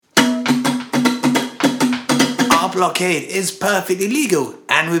our blockade is perfectly legal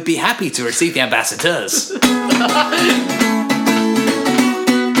and would be happy to receive the ambassadors.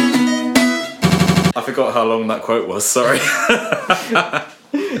 I forgot how long that quote was, sorry.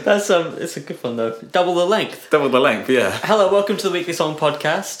 That's it's a good one though. Double the length. Double the length, yeah. Hello, welcome to the Weekly Song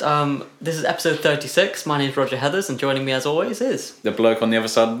Podcast. This is episode 36. My name's Roger Heathers, and joining me as always is... the bloke on the other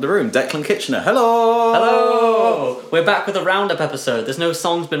side of the room, Declan Kitchener. Hello! Hello! We're back with a roundup episode. There's no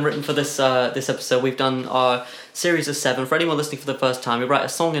songs been written for this episode. We've done our series of 7. For anyone listening for the first time, we write a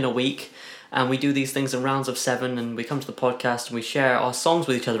song in a week, and we do these things in rounds of 7, and we come to the podcast and we share our songs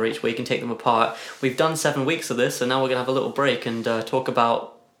with each other each week and take them apart. We've done 7 weeks of this, and now we're going to have a little break and talk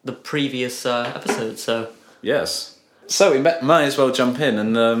about the previous episodes, so... Yes. So we might as well jump in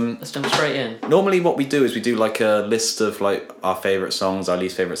and... let's jump straight in. Normally what we do is we do like a list of like our favourite songs, our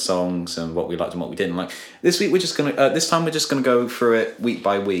least favourite songs, and what we liked and what we didn't like. This week this time we're just gonna go through it week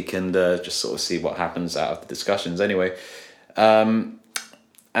by week and just sort of see what happens out of the discussions anyway.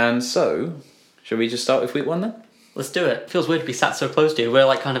 And so, shall we just start with week 1 then? Let's do it. Feels weird to be sat so close to you. We're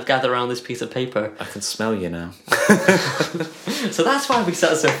like kind of gathered around this piece of paper. I can smell you now. So that's why we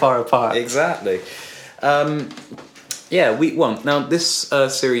sat so far apart. Exactly. Yeah, week 1. Now this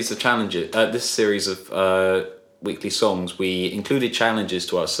series of challenges, weekly songs, we included challenges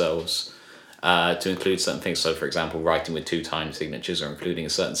to ourselves to include certain things. So, for example, writing with 2 time signatures or including a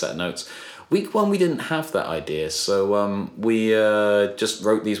certain set of notes. Week 1, we didn't have that idea, so we just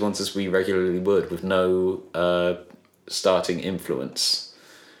wrote these ones as we regularly would, with no starting influence.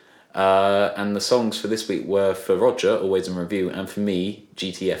 And the songs for this week were for Roger, Always in Review, and for me,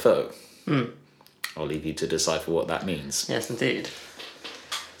 GTFO. I'll leave you to decipher what that means. Yes, indeed.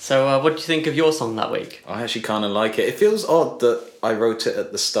 So, what do you think of your song that week? I actually kind of like it. It feels odd that I wrote it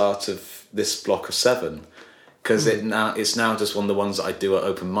at the start of this block of 7. Because it's now just one of the ones that I do at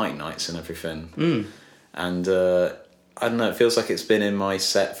open mic nights and everything. And I don't know, it feels like it's been in my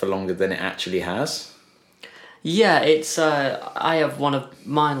set for longer than it actually has. Yeah, it's I have one of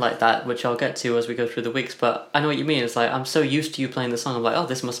mine like that, which I'll get to as we go through the weeks, but I know what you mean. It's like, I'm so used to you playing the song, I'm like, oh,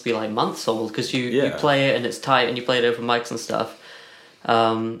 this must be like months old, because you play it and it's tight and you play it over mics and stuff.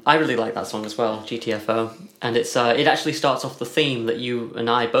 I really like that song as well, GTFO. And it's it actually starts off the theme that you and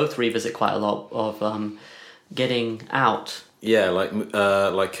I both revisit quite a lot of... getting out. Yeah, like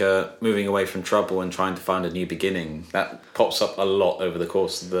moving away from trouble and trying to find a new beginning. That pops up a lot over the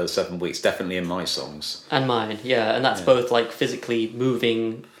course of the 7 weeks, definitely in my songs. And mine, yeah. And that's both like physically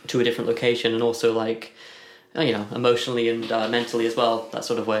moving to a different location and also like, you know, emotionally and mentally as well, that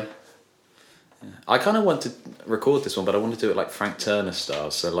sort of way. Yeah. I kind of want to record this one, but I want to do it like Frank Turner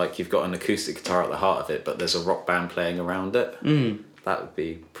style. So like you've got an acoustic guitar at the heart of it, but there's a rock band playing around it. That would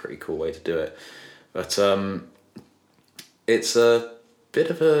be a pretty cool way to do it. But it's a bit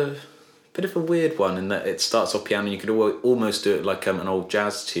of a weird one in that it starts off piano and you could almost do it like an old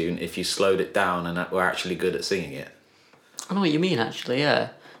jazz tune if you slowed it down and were actually good at singing it. I know what you mean, actually, yeah.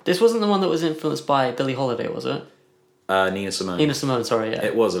 This wasn't the one that was influenced by Billie Holiday, was it? Nina Simone. Nina Simone, sorry, yeah.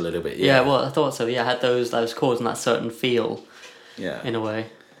 It was a little bit, yeah. Yeah, well, I thought so, yeah. It had those chords and that certain feel, in a way.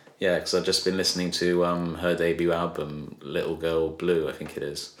 Yeah, because I've just been listening to her debut album, Little Girl Blue, I think it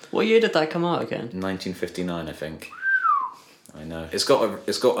is. What year did that come out again? 1959, I think. I know. It's got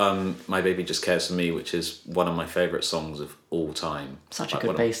My Baby Just Cares For Me, which is one of my favourite songs of all time. Such a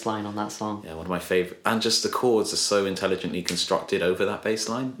good bass line on that song. Yeah, one of my favourite. And just the chords are so intelligently constructed over that bass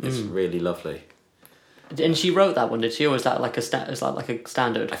line. It's really lovely. And she wrote that one, did she? Or was that like a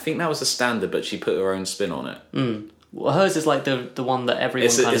standard? I think that was a standard, but she put her own spin on it. Well, hers is like the one that everyone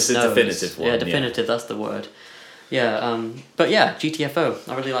kind of knows. It's a definitive one. Yeah, definitive, that's the word. Yeah, but yeah, GTFO.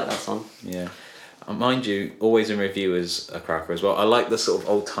 I really like that song. Yeah. Mind you, Always in Review is a cracker as well. I like the sort of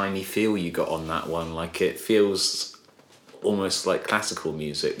old-timey feel you got on that one. Like, it feels almost like classical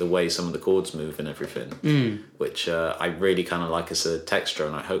music, the way some of the chords move and everything, which I really kind of like as a texture,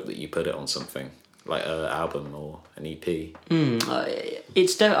 and I hope that you put it on something, like an album or an EP. I'd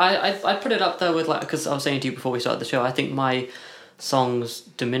put it up there with, like, because I was saying to you before we started the show, I think my songs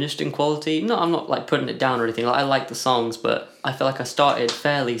diminished in quality. No, I'm not, like, putting it down or anything. Like, I like the songs, but I feel like I started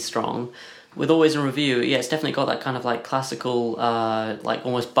fairly strong. With Always in Review, yeah, it's definitely got that kind of like classical, like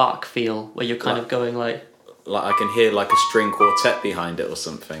almost Bach feel, where you're kind of going like I can hear like a string quartet behind it or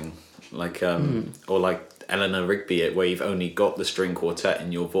something, like or like Eleanor Rigby, where you've only got the string quartet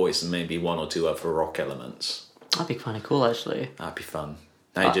in your voice and maybe one or two other rock elements. That'd be kind of cool, actually. That'd be fun.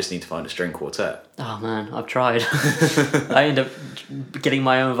 Now you just need to find a string quartet. Oh man, I've tried. I end up getting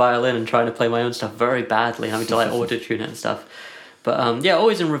my own violin and trying to play my own stuff very badly, having to like auto-tune it and stuff. But yeah,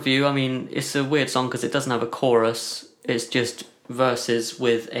 Always in Review, I mean, it's a weird song because it doesn't have a chorus. It's just verses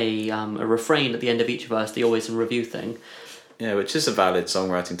with a refrain at the end of each verse, the always in review thing. Yeah, which is a valid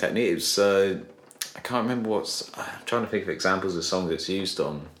songwriting technique. It's I can't remember I'm trying to think of examples of songs it's used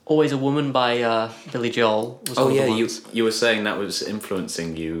on. Always a Woman by Billy Joel was one of the ones. you were saying that was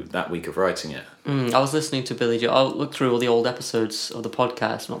influencing you that week of writing it. I was listening to Billy Joel. I'll look through all the old episodes of the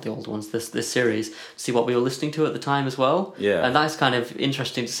podcast, not the old ones, this series, to see what we were listening to at the time as well. Yeah. And that's kind of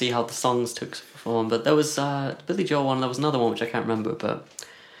interesting to see how the songs took form. But there was Billy Joel one, there was another one which I can't remember, but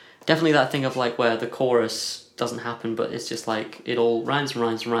definitely that thing of like where the chorus doesn't happen, but it's just like it all rhymes and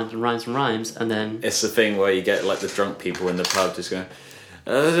rhymes and rhymes and rhymes and rhymes, and then it's the thing where you get like the drunk people in the pub just going,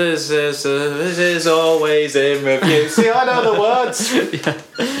 this is always in review. See, I know the words. Yeah.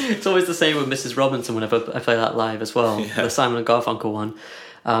 It's always the same with Mrs. Robinson whenever I play that live as well. Yeah. The Simon and Garfunkel one.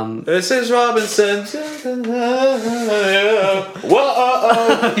 This is Robinson.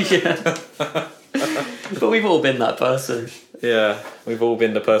 Whoa. Yeah. But we've all been that person. Yeah, we've all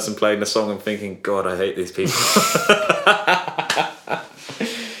been the person playing the song and thinking, God, I hate these people.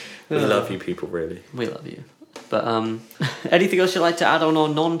 We love you people, really. We love you. But anything else you'd like to add on our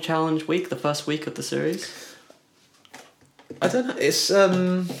non-challenge week, the first week of the series? I don't know.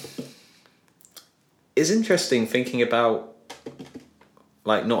 It's interesting thinking about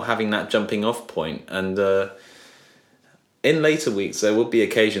like not having that jumping off point, and in later weeks there would be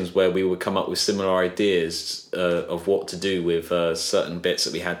occasions where we would come up with similar ideas of what to do with certain bits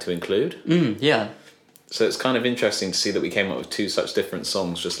that we had to include. Yeah. So it's kind of interesting to see that we came up with two such different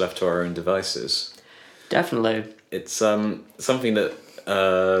songs just left to our own devices. Definitely. It's something that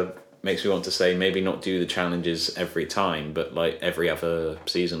makes me want to say maybe not do the challenges every time, but like every other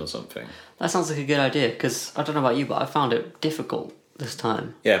season or something. That sounds like a good idea, because I don't know about you, but I found it difficult this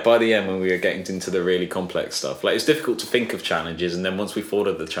time. Yeah, by the end when we were getting into the really complex stuff, like it's difficult to think of challenges, and then once we thought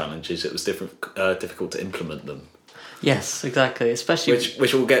of the challenges, it was difficult to implement them. Yes, exactly. Especially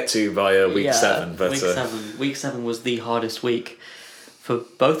which we'll get to by week 7. But week 7 was the hardest week for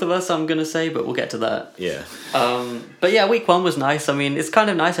both of us, I'm gonna say, but we'll get to that. Yeah. But yeah, week 1 was nice. I mean, it's kind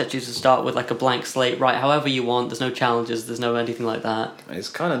of nice actually to start with like a blank slate, right? However you want. There's no challenges. There's no anything like that. It's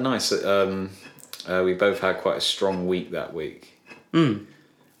kind of nice that we both had quite a strong week that week. But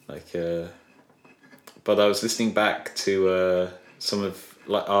I was listening back to some of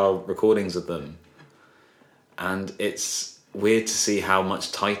like our recordings of them, and it's weird to see how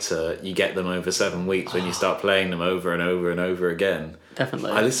much tighter you get them over 7 weeks when you start playing them over and over and over again.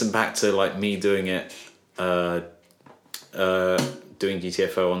 Definitely. I listened back to like me doing it, doing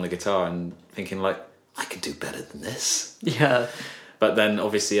GTFO on the guitar and thinking like, I could do better than this. Yeah. But then,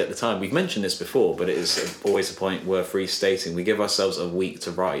 obviously, at the time, we've mentioned this before, but it is always a point worth restating. We give ourselves a week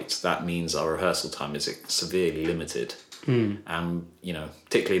to write. That means our rehearsal time is severely limited. And, you know,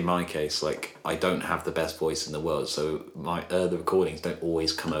 particularly in my case, like, I don't have the best voice in the world, so the recordings don't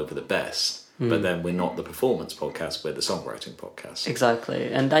always come over the best. But then we're not the performance podcast, we're the songwriting podcast.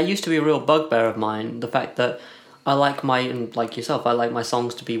 Exactly. And that used to be a real bugbear of mine, the fact that I like like yourself, I like my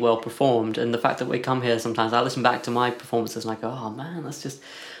songs to be well performed, and the fact that we come here sometimes, I listen back to my performances and I go, oh man, that's just...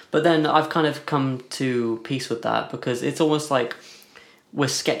 But then I've kind of come to peace with that, because it's almost like we're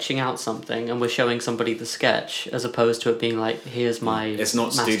sketching out something and we're showing somebody the sketch, as opposed to it being like, here's my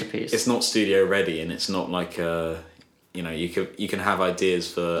masterpiece. It's not studio ready, and it's not like you know, you can have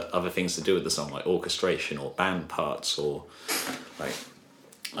ideas for other things to do with the song, like orchestration or band parts or like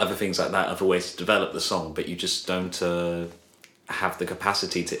other things like that, other ways to develop the song, but you just don't have the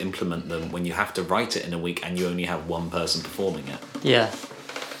capacity to implement them when you have to write it in a week and you only have one person performing it. Yeah,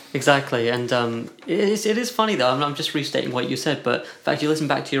 exactly. And it is funny though, I'm just restating what you said, but in fact you listen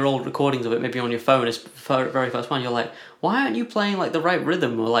back to your old recordings of it, maybe on your phone, it's the very first one, you're like, why aren't you playing like the right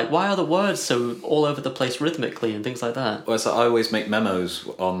rhythm, or like why are the words so all over the place rhythmically and things like that? Well, so I always make memos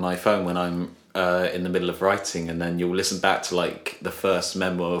on my phone when I'm in the middle of writing, and then you'll listen back to like the first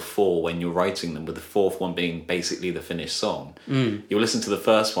memo of 4 when you're writing them, with the fourth one being basically the finished song. You'll listen to the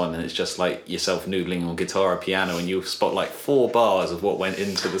first one and it's just like yourself noodling on guitar or piano, and you'll spot like 4 bars of what went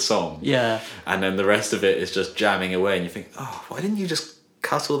into the song. Yeah. And then the rest of it is just jamming away, and you think, oh, why didn't you just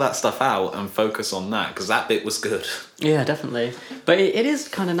cut all that stuff out and focus on that, because that bit was good. Yeah, definitely. But it is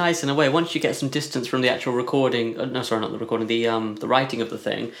kind of nice in a way, once you get some distance from the actual recording, not the recording, the writing of the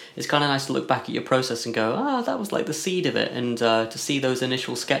thing, it's kind of nice to look back at your process and go, that was like the seed of it, and to see those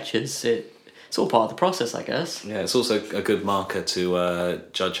initial sketches, it's all part of the process, I guess. Yeah, it's also a good marker to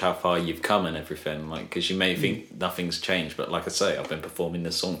judge how far you've come and everything, like, because you may think nothing's changed, but like I say, I've been performing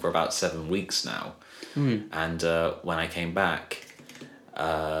this song for about 7 weeks now, and when I came back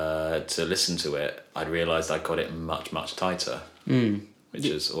to listen to it, I'd realised I got it much, much tighter, which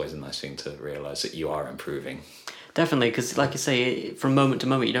is always a nice thing to realise that you are improving. Definitely, because like you say, from moment to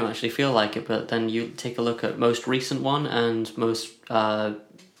moment you don't actually feel like it, but then you take a look at most recent one and most...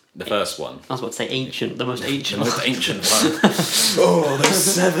 the first one. I was about to say ancient, the most ancient The most ancient one. Oh, that was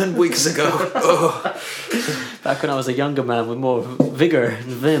 7 weeks ago. Oh. Back when I was a younger man with more vigour and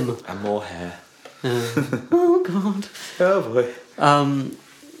vim. And more hair. Oh, God. Oh, boy.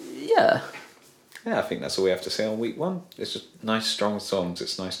 Yeah. Yeah, I think that's all we have to say on week 1. It's just nice, strong songs.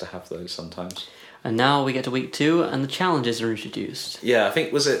 It's nice to have those sometimes. And now we get to week 2, and the challenges are introduced. Yeah, I think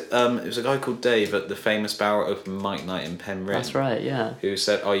it was a guy called Dave at the famous Barrel Open Mic Night in Penryn. That's right, yeah. Who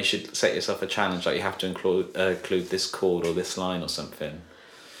said, you should set yourself a challenge, like you have to include this chord or this line or something.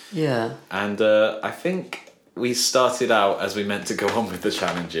 Yeah. And I think we started out as we meant to go on with the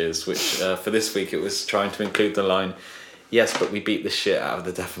challenges, which for this week it was trying to include the line, yes, but we beat the shit out of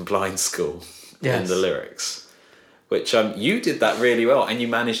the deaf and blind school in the lyrics. Which you did that really well, and you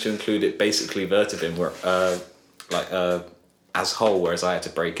managed to include it basically verbatim, as whole, whereas I had to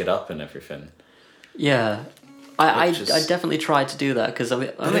break it up and everything. Yeah, I definitely tried to do that because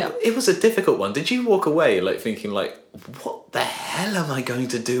it was a difficult one. Did you walk away thinking what the hell am I going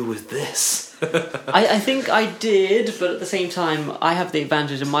to do with this? I think I did, but at the same time, I have the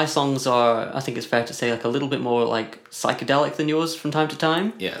advantage, and my songs are, I think it's fair to say, a little bit more psychedelic than yours from time to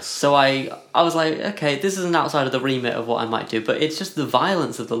time. Yes. So I was like, okay, this isn't outside of the remit of what I might do, but it's just the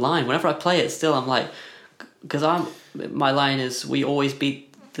violence of the line. Whenever I play it, still I'm like, because my line is, we always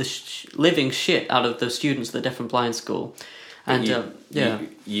beat the living shit out of the students at the deaf and blind school, and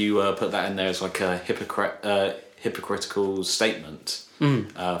you put that in there as a hypocritical statement.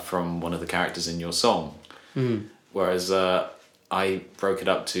 From one of the characters in your song. Whereas I broke it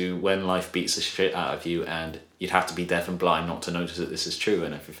up to when life beats the shit out of you and you'd have to be deaf and blind not to notice that this is true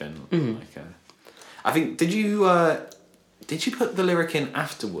and everything. I think, did you put the lyric in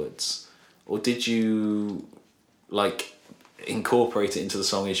afterwards? Or did you incorporate it into the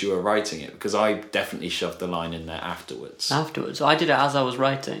song as you were writing it? Because I definitely shoved the line in there afterwards. So I did it as I was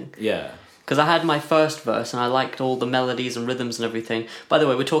writing. Yeah. Because I had my first verse and I liked all the melodies and rhythms and everything. By the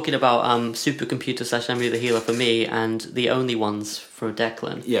way, we're talking about Supercomputer / Emily the Healer for me and The Only Ones for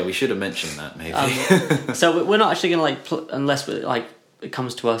Declan. Yeah, we should have mentioned that maybe. So we're not actually going to unless it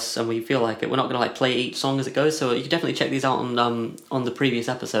comes to us and we feel like it, we're not going to play each song as it goes. So you can definitely check these out on the previous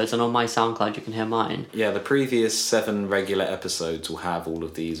episodes, and on my SoundCloud you can hear mine. Yeah, the previous 7 regular episodes will have all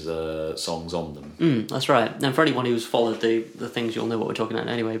of these songs on them. That's right. And for anyone who's followed the things, you'll know what we're talking about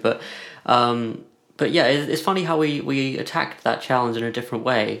anyway. But yeah, it's funny how we attacked that challenge in a different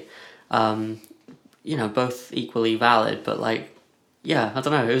way. Both equally valid, but yeah, I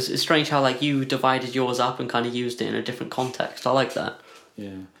don't know. It's strange how you divided yours up and kind of used it in a different context. I like that.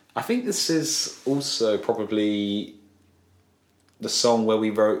 Yeah, I think this is also probably the song where we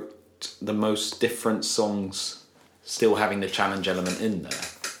wrote the most different songs, still having the challenge element in there.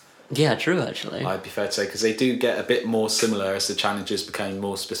 Yeah, true. Actually, I'd be fair to say, because they do get a bit more similar as the challenges became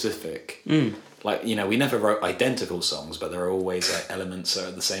more specific. We never wrote identical songs, but there are always elements that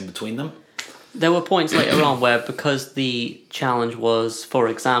are the same between them. There were points later on where, because the challenge was, for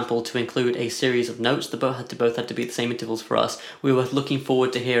example, to include a series of notes that both had to be at the same intervals for us, we were looking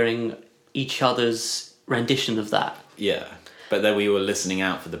forward to hearing each other's rendition of that. Yeah, but then we were listening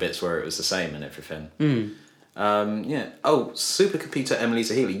out for the bits where it was the same and everything. Yeah. Oh, Supercomputer Emily's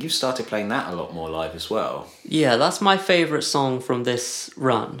a Healer. You started playing that a lot more live as well. Yeah, that's my favourite song from this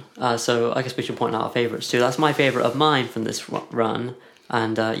run. So I guess we should point out our favourites too. That's my favourite of mine from this run.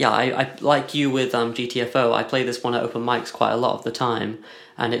 And I like you with GTFO, I play this one at open mics quite a lot of the time,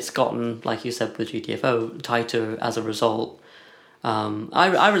 and it's gotten, like you said with GTFO, tighter as a result.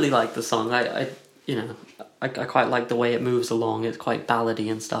 I really like the song. I quite like the way it moves along. It's quite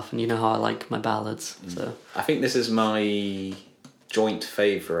ballady and stuff, and you know how I like my ballads. So I think this is my joint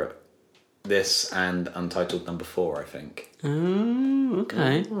favourite. This and Untitled number 4, I think. Oh,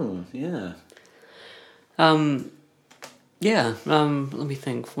 okay. Yeah. Yeah, let me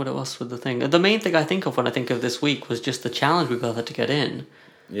think. What else was the thing? The main thing I think of when I think of this week was just the challenge we both had to get in.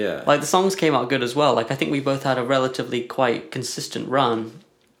 Yeah. The songs came out good as well. I think we both had a relatively quite consistent run.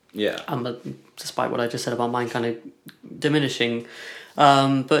 Yeah. Despite what I just said about mine kind of diminishing.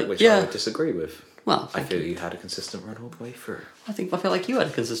 But which I would disagree with. Well, I feel you had a consistent run all the way through. I feel like you had a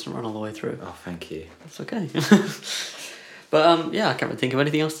consistent run all the way through. Oh, thank you. That's okay. But I can't really think of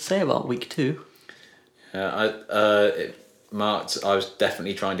anything else to say about week 2. I was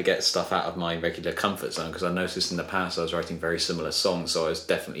definitely trying to get stuff out of my regular comfort zone, because I noticed in the past I was writing very similar songs, so I was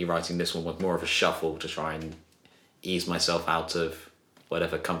definitely writing this one with more of a shuffle to try and ease myself out of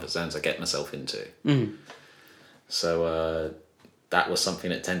whatever comfort zones I get myself into. So that was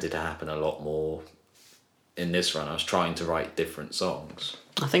something that tended to happen a lot more in this run, I was trying to write different songs.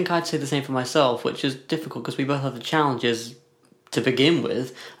 I think I'd say the same for myself, which is difficult because we both have the challenges to begin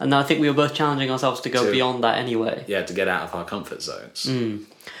with, and I think we were both challenging ourselves to go beyond that anyway. Yeah, to get out of our comfort zones.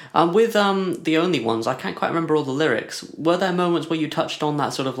 With The Only Ones, I can't quite remember all the lyrics. Were there moments where you touched on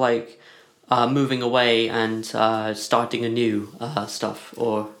that sort of like moving away and starting anew stuff,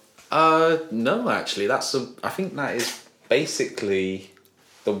 or? No, actually, I think that is basically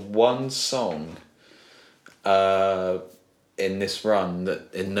the one song in this run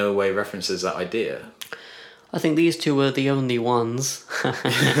that in no way references that idea. I think these two were the only ones for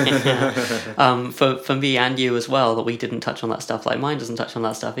me and you as well that we didn't touch on that stuff. Like mine doesn't touch on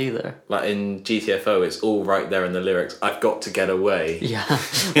that stuff either. Like in GTFO, it's all right there in the lyrics. I've got to get away. Yeah,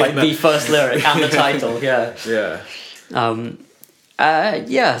 like the first lyric and the title. Yeah.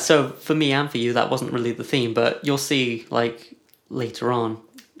 Yeah. So for me and for you, that wasn't really the theme, but you'll see like later on.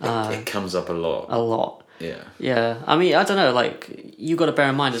 It comes up a lot. A lot. Yeah. Yeah. I mean, I don't know, like, you got to bear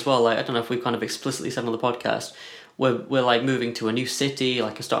in mind as well, like, I don't know if we've kind of explicitly said on the podcast, we're like moving to a new city,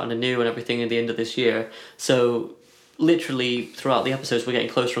 like starting anew and everything at the end of this year. So literally throughout the episodes, we're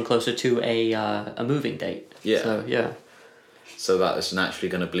getting closer and closer to a moving date. Yeah. So, yeah. So that is naturally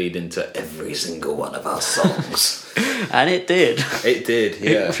going to bleed into every single one of our songs. And it did. It did,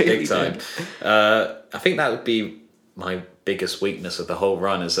 yeah, It really big time. I think that would be my biggest weakness of the whole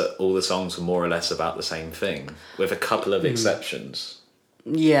run, is that all the songs are more or less about the same thing, with a couple of exceptions.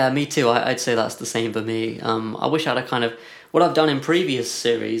 Yeah, me too. I'd say that's the same for me. I wish I'd have kind of... What I've done in previous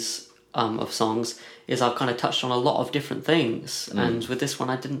series of songs is I've kind of touched on a lot of different things, and with this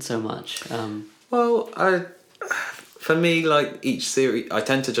one I didn't so much. For me, like each series, I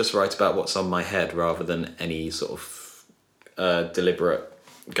tend to just write about what's on my head rather than any sort of deliberate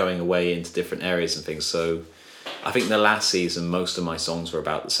going away into different areas and things. So I think the last season, most of my songs were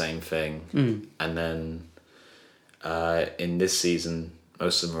about the same thing. And then in this season,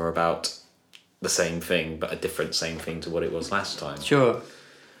 most of them are about the same thing, but a different same thing to what it was last time. Sure.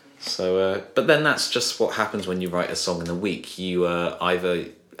 So, but then that's just what happens when you write a song in a week. You either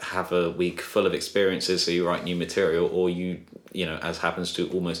have a week full of experiences, so you write new material, or you know, as happens to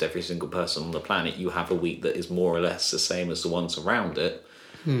almost every single person on the planet, you have a week that is more or less the same as the ones around it.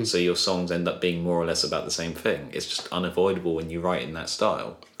 So your songs end up being more or less about the same thing. It's just unavoidable when you write in that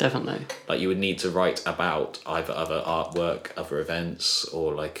style. Definitely. Like you would need to write about either other artwork, other events,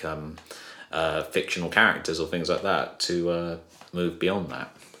 or like fictional characters or things like that to move beyond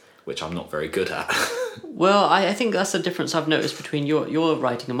that, which I'm not very good at. Well, I think that's the difference I've noticed between your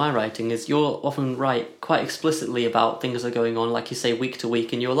writing and my writing, is you'll often write quite explicitly about things that are going on, like you say, week to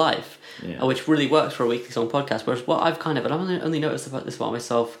week in your life, which really works for a weekly song podcast. Whereas what I've kind of, and I've only noticed about this about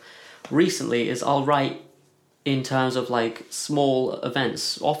myself recently, is I'll write in terms of like small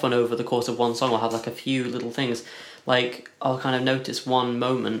events, often over the course of one song. I'll have like a few little things, like I'll kind of notice one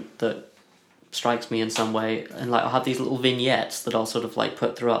moment that strikes me in some way, and like I'll have these little vignettes that I'll sort of like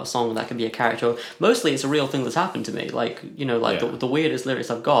put throughout a song that can be a character. Mostly it's a real thing that's happened to me, like, you know, like the weirdest lyrics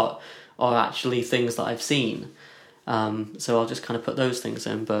I've got are actually things that I've seen, so I'll just kind of put those things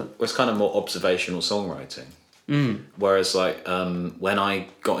in. But it's kind of more observational songwriting. Whereas like when I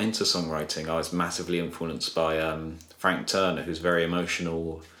got into songwriting, I was massively influenced by Frank Turner, who's very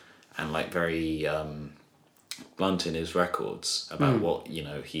emotional and like very blunt in his records about what, you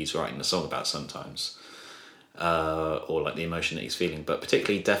know, he's writing a song about sometimes, or like the emotion that he's feeling. But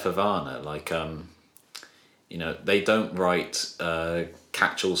particularly Def Havana, like you know, they don't write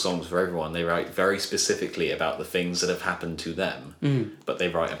catch-all songs for everyone. They write very specifically about the things that have happened to them, but they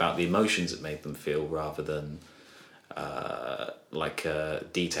write about the emotions that made them feel rather than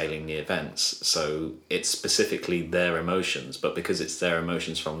detailing the events. So it's specifically their emotions, but because it's their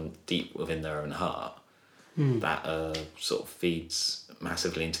emotions from deep within their own heart, that sort of feeds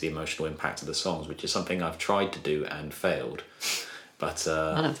massively into the emotional impact of the songs, which is something I've tried to do and failed. But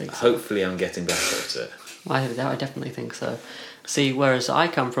I don't think so. Hopefully I'm getting better at it. I definitely think so. See, whereas I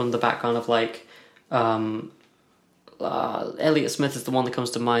come from the background of like Elliott Smith is the one that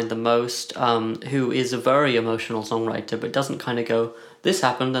comes to mind the most, who is a very emotional songwriter, but doesn't kind of go, this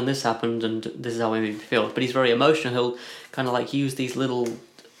happened and this happened and this is how I made me feel. But he's very emotional. He'll kind of like use these little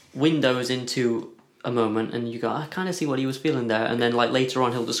windows into a moment, and you go, I kind of see what he was feeling there. And then like later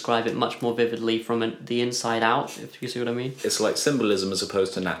on, he'll describe it much more vividly from the inside out, if you see what I mean. It's like symbolism as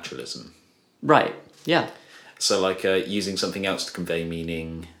opposed to naturalism. Right, yeah. So like using something else to convey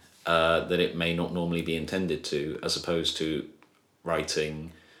meaning that it may not normally be intended to, as opposed to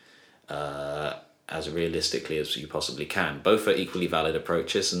writing as realistically as you possibly can. Both are equally valid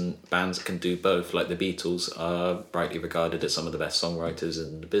approaches, and bands can do both. Like the Beatles are rightly regarded as some of the best songwriters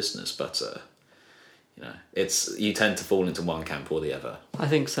in the business, but you tend to fall into one camp or the other. I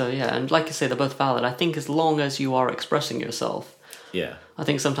think so, yeah. And like you say, they're both valid. I think as long as you are expressing yourself. Yeah. I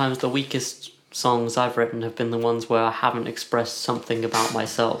think sometimes the weakest songs I've written have been the ones where I haven't expressed something about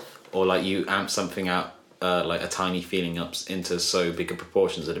myself. Or like you amp something out, like a tiny feeling up into so big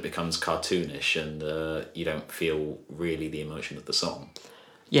proportions that it becomes cartoonish and you don't feel really the emotion of the song.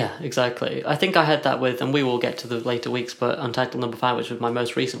 Yeah, exactly. I think I had that with, and we will get to the later weeks, but Untitled Number 5, which was my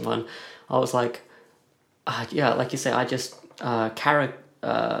most recent one, I was like, like you say, I just caricatured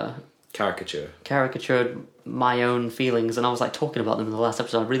my own feelings, and I was like talking about them in the last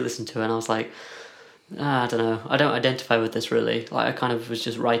episode. I re-listened to it, and I was like, I don't know, I don't identify with this really. Like, I kind of was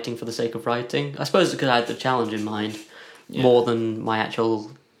just writing for the sake of writing. I suppose because I had the challenge in mind more than my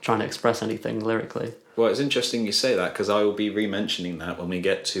actual trying to express anything lyrically. Well, it's interesting you say that, because I will be re-mentioning that when we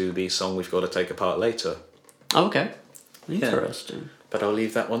get to the song we've got to take apart later. Oh, okay. Interesting. Yeah. But I'll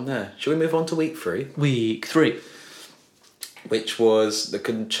leave that one there. Shall we move on to week 3? Week 3. Which was,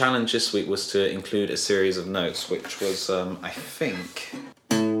 the challenge this week was to include a series of notes, which was, I think,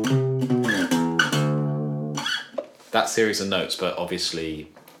 that series of notes, but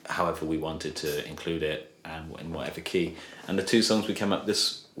obviously however we wanted to include it and in whatever key. And the 2 songs we came up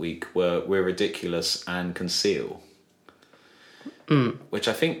this week were We're Ridiculous and Conceal. Which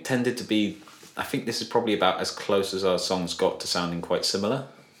I think tended to be, I think this is probably about as close as our songs got to sounding quite similar.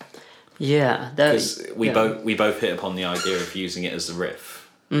 Yeah. Because we both hit upon the idea of using it as the riff.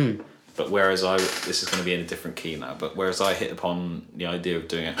 But whereas this is going to be in a different key now, but whereas I hit upon the idea of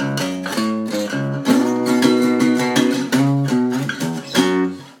doing it...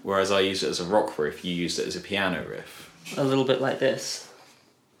 Whereas I used it as a rock riff, you used it as a piano riff. A little bit like this.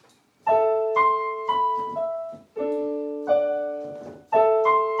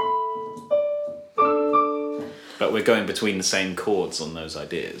 But we're going between the same chords on those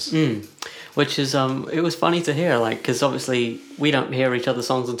ideas. Which is, it was funny to hear, like, because obviously we don't hear each other's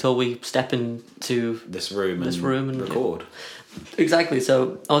songs until we step into this room and record. Exactly,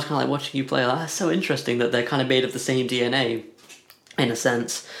 so I was kind of like watching you play, like, that's so interesting that they're kind of made of the same DNA, in a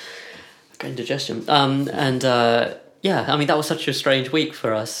sense. Indigestion. Yeah, I mean, that was such a strange week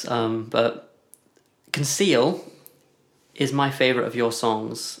for us, but Conceal is my favourite of your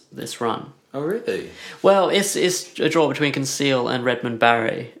songs this run. Oh, really? Well, it's a draw between Conceal and Redmond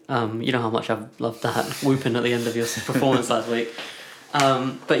Barry. You know how much I've loved that whooping at the end of your performance last week.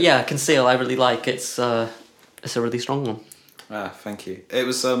 But yeah, Conceal I really like. It's a really strong one. Thank you. It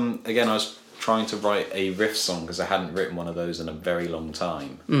was, again, I was trying to write a riff song because I hadn't written one of those in a very long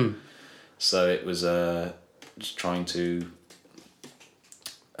time. So it was just trying to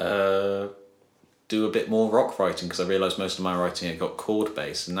do a bit more rock writing, because I realised most of my writing had got chord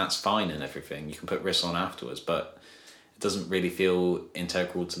based, and that's fine and everything. You can put riffs on afterwards, but it doesn't really feel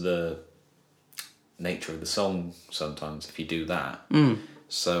integral to the nature of the song sometimes if you do that.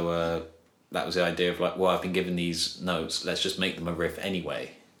 So that was the idea of like, well, I've been given these notes, let's just make them a riff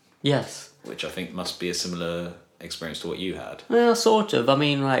anyway. Yes. Which I think must be a similar experience to what you had. Well, sort of. I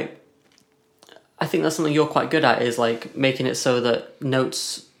mean, like, I think that's something you're quite good at, is like making it so that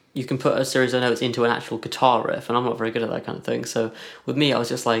notes, you can put a series of notes into an actual guitar riff, and I'm not very good at that kind of thing. So with me, I was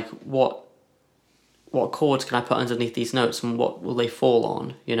just like, what chords can I put underneath these notes, and what will they fall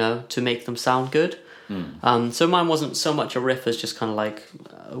on, to make them sound good? So mine wasn't so much a riff as just kind of like,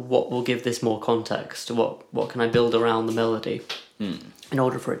 what will give this more context? What can I build around the melody in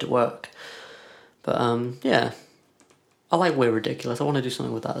order for it to work? But yeah, I like We're Ridiculous. I want to do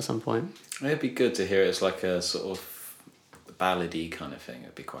something with that at some point. It'd be good to hear it as like a sort of ballady kind of thing.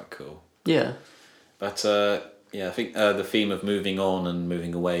 It'd be quite cool. Yeah. But yeah, I think the theme of moving on and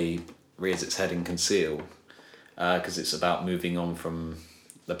moving away rears its head in Conceal, because it's about moving on from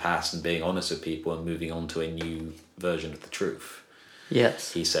the past and being honest with people and moving on to a new version of the truth.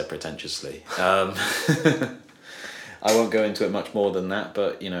 Yes. He said pretentiously. I won't go into it much more than that,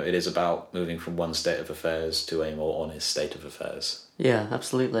 but, it is about moving from one state of affairs to a more honest state of affairs. Yeah,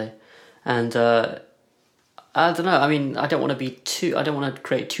 absolutely. And I don't know, I mean, I don't want to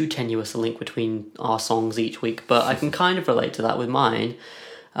create too tenuous a link between our songs each week, but I can kind of relate to that with mine.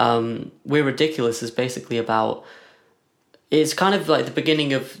 We're Ridiculous is basically about, it's kind of like the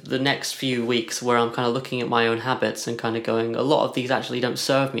beginning of the next few weeks where I'm kind of looking at my own habits and kind of going, a lot of these actually don't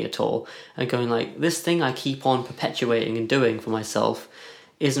serve me at all, and going like, this thing I keep on perpetuating and doing for myself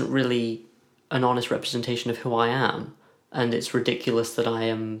isn't really an honest representation of who I am, and it's ridiculous that I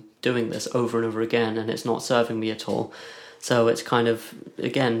am doing this over and over again and it's not serving me at all. So it's kind of,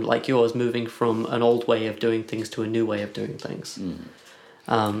 again, like yours, moving from an old way of doing things to a new way of doing things.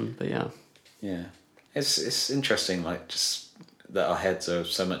 But yeah. Yeah. It's interesting, like, just that our heads are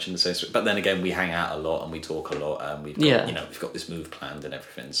so much in the same space. But then again, we hang out a lot and we talk a lot, and we've got, we've got this move planned and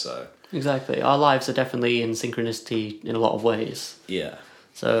everything. So exactly, our lives are definitely in synchronicity in a lot of ways. Yeah.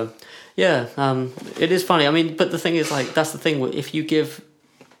 So yeah, it is funny. I mean, but the thing is, like, that's the thing. If you give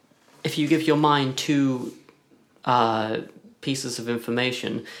your mind two pieces of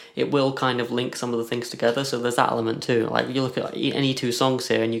information, it will kind of link some of the things together. So there's that element too. Like, you look at any two songs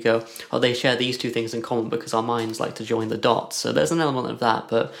here and you go, oh, they share these two things in common because our minds like to join the dots. So there's an element of that,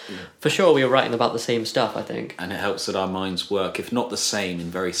 but for sure we were writing about the same stuff, I think. And it helps that our minds work, if not the same, in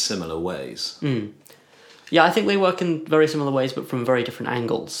very similar ways. Yeah, I think they work in very similar ways, but from very different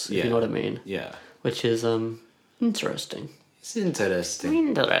angles, if you know what I mean. Yeah. Which is interesting. It's interesting.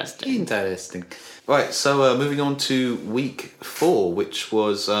 Interesting. Right, so moving on to week 4, which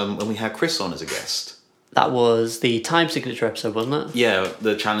was when we had Chris on as a guest. That was the time signature episode, wasn't it? Yeah,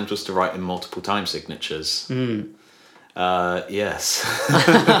 the challenge was to write in multiple time signatures. Yes.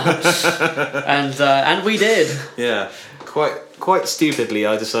 And we did. Yeah, quite stupidly,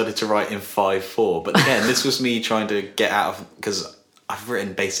 I decided to write in 5/4. But again, this was me trying to get out of, because I've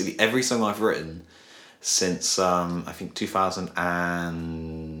written basically every song I've written since I think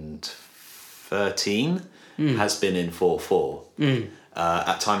 2013 has been in 4/4.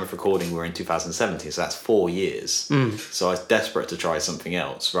 At time of recording, we're in 2017, so that's 4 years. So I was desperate to try something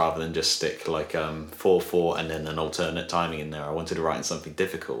else rather than just stick like 4/4 and then an alternate timing in there. I wanted to write in something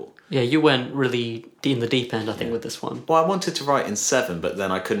difficult. Yeah, you went really in the deep end, I think, with this one. Well, I wanted to write in 7, but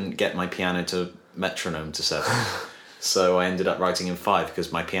then I couldn't get my piano to metronome to 7. So I ended up writing in 5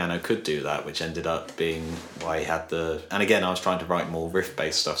 because my piano could do that, which ended up being why I had the... And again, I was trying to write more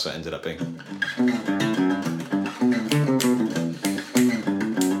riff-based stuff, so it ended up being...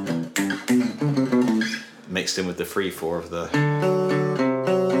 mixed in with the 3/4 of the...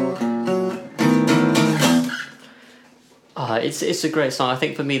 It's a great song. I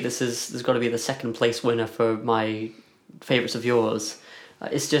think for me, there's got to be the second place winner for my favourites of yours.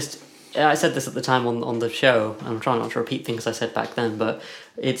 It's just... I said this at the time on the show. I'm trying not to repeat things I said back then, but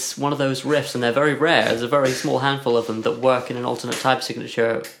it's one of those riffs, and they're very rare. There's a very small handful of them that work in an alternate time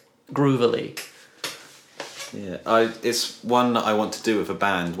signature groovily. Yeah, it's one that I want to do with a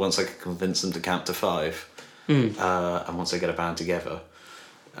band once I can convince them to count to 5, and once I get a band together.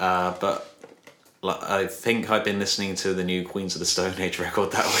 But like, I think I've been listening to the new Queens of the Stone Age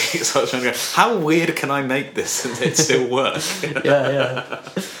record that week, so I was trying to go, how weird can I make this and it still work? Yeah.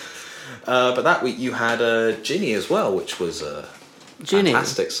 But that week you had Ginny as well, which was a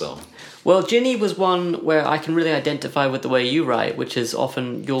fantastic song. Well, Ginny was one where I can really identify with the way you write, which is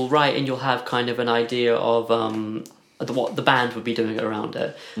often you'll write and you'll have kind of an idea of what the band would be doing around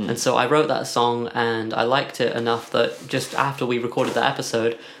it. And so I wrote that song and I liked it enough that just after we recorded that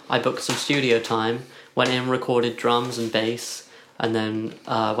episode, I booked some studio time, went in, recorded drums and bass, and then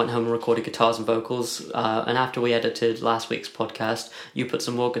went home and recorded guitars and vocals. And after we edited last week's podcast, you put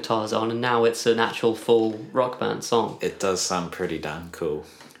some more guitars on, and now it's an actual full rock band song. It does sound pretty damn cool.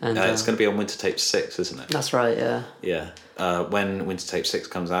 And it's going to be on Winter Tape 6, isn't it? That's right, yeah. Yeah. When Winter Tape 6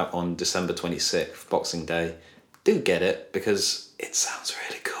 comes out on December 26th, Boxing Day, do get it, because it sounds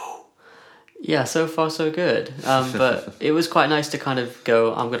really cool. Yeah, so far so good. But it was quite nice to kind of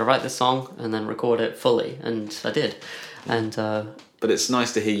go, I'm going to write this song and then record it fully, and I did. And but it's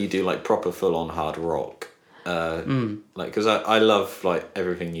nice to hear you do like proper full-on hard rock. Like, because I love like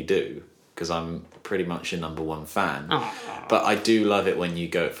everything you do, because I'm pretty much your number one fan. But I do love it when you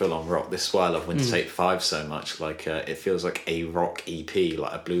go full-on rock. This is why I love Winter Tape 5 so much. Like, it feels like a rock EP,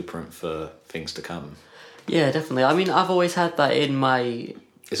 like a blueprint for things to come. Yeah, definitely. I mean, I've always had that in my...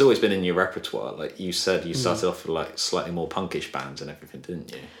 It's always been in your repertoire. Like you said, you started off with like slightly more punkish bands and everything,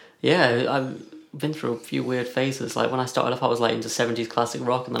 didn't you? Yeah, I've been through a few weird phases. Like when I started off, I was like into 70s classic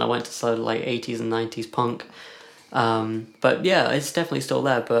rock, and then I went to sort of like 80s and 90s punk. But yeah, it's definitely still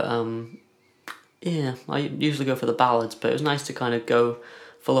there. But yeah, I usually go for the ballads, but it was nice to kind of go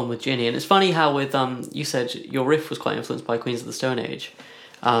full on with Ginny. And it's funny how with you said your riff was quite influenced by Queens of the Stone Age.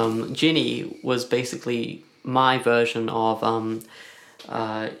 Ginny was basically my version of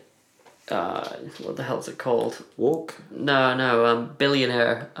what the hell is it called? Walk? No,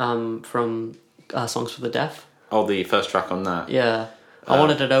 Billionaire from Songs for the Deaf. Oh, the first track on that. Yeah, I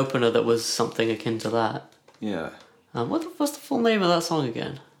wanted an opener that was something akin to that. Yeah. What's the full name of that song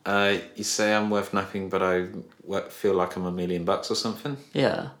again? You say I'm worth nothing, but I feel like I'm $1 million or something.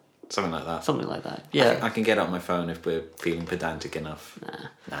 Yeah. Something like that. Something like that. Yeah. I can get it on my phone if we're feeling pedantic enough.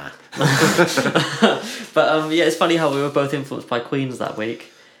 Nah. But yeah, it's funny how we were both influenced by Queens that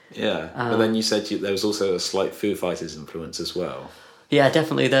week. Yeah, but then you said there was also a slight Foo Fighters influence as well. Yeah,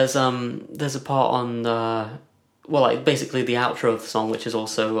 definitely. There's a part on well, like basically the outro of the song, which is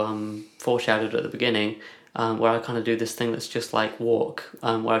also foreshadowed at the beginning, where I kind of do this thing that's just like Walk,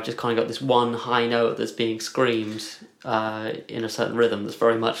 where I've just kind of got this one high note that's being screamed in a certain rhythm that's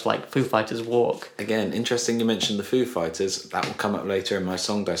very much like Foo Fighters' Walk. Again, interesting you mentioned the Foo Fighters. That will come up later in my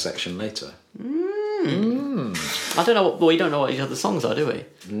song dissection later. I don't know. We don't know what each other's songs are, do we?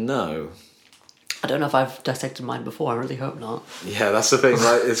 No. I don't know if I've dissected mine before. I really hope not. Yeah, that's the thing.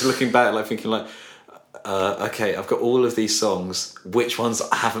 Like, it's looking back, like thinking, like, okay, I've got all of these songs. Which ones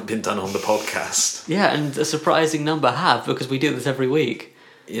haven't been done on the podcast? Yeah, and a surprising number have, because we do this every week.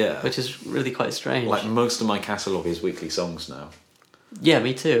 Yeah, which is really quite strange. Like, most of my catalogue is weekly songs now. Yeah,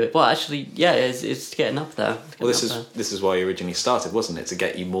 me too. Well, actually, yeah, it's getting up there. This is why you originally started, wasn't it? To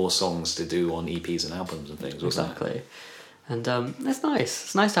get you more songs to do on EPs and albums and things, wasn't it? Exactly. And it's nice.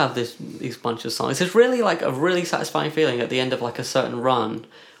 It's nice to have these bunch of songs. It's really like a really satisfying feeling at the end of like a certain run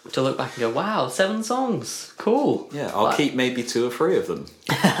to look back and go, wow, 7 songs, cool. Yeah, I'll keep maybe 2 or 3 of them.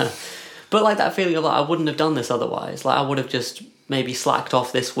 But like that feeling of like I wouldn't have done this otherwise. Like I would have just maybe slacked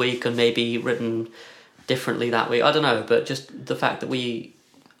off this week and maybe written differently that week. I don't know, but just the fact that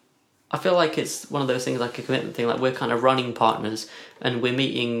I feel like it's one of those things, like a commitment thing, like we're kind of running partners and we're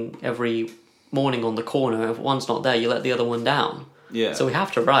meeting every morning on the corner. If one's not there, you let the other one down. Yeah. So we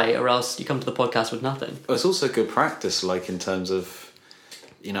have to write, or else you come to the podcast with nothing. Well, it's also good practice, like in terms of,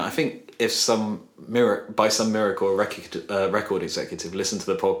 I think if by some miracle a record executive listened to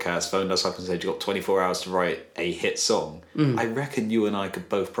the podcast, phoned us up and said, you've got 24 hours to write a hit song, I reckon you and I could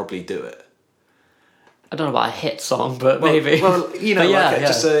both probably do it. I don't know about a hit song, but maybe. Well,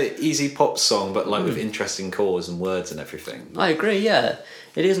 just a easy pop song, but like with interesting chords and words and everything. I agree, yeah.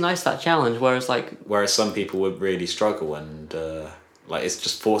 It is nice, that challenge, whereas some people would really struggle and it's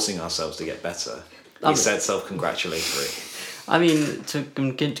just forcing ourselves to get better. You said self-congratulatory. I mean, to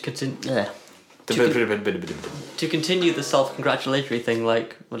continue the self-congratulatory thing, well,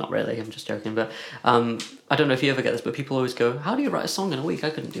 not really, I'm just joking, but I don't know if you ever get this, but people always go, how do you write a song in a week? I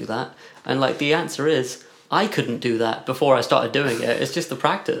couldn't do that. And the answer is, I couldn't do that before I started doing it. It's just the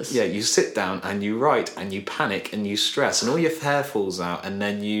practice. Yeah, you sit down and you write and you panic and you stress and all your hair falls out and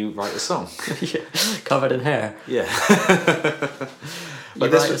then you write a song. Yeah, covered in hair. Yeah. You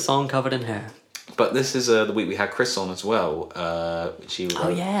write a song covered in hair. But this is the week we had Chris on as well, which he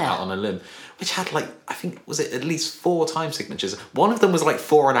wrote out on a limb, which had I think, was it at least 4 time signatures? One of them was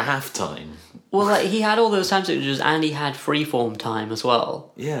 4.5 time. Well, he had all those time signatures and he had freeform time as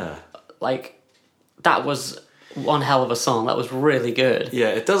well. Yeah. that was one hell of a song. That was really good. Yeah,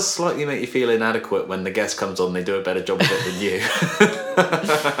 it does slightly make you feel inadequate when the guest comes on, they do a better job of it than you.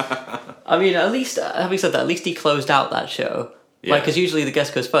 I mean, at least, having said that, at least he closed out that show. Yeah. Like, because usually the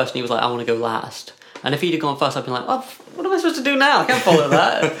guest goes first and he was like, I want to go last. And if he'd have gone first, I'd been like, oh, what am I supposed to do now? I can't follow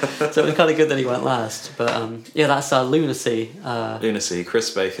that. So it was kind of good that he went last. But yeah, that's Lunacy. Lunacy, Chris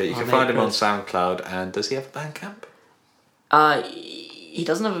Baker. You can find him on SoundCloud. And does he have a Bandcamp? He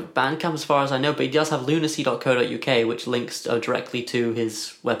doesn't have a Bandcamp as far as I know, but he does have lunacy.co.uk, which links directly to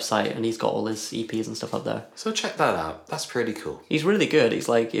his website, and he's got all his EPs and stuff up there. So check that out. That's pretty cool. He's really good. He's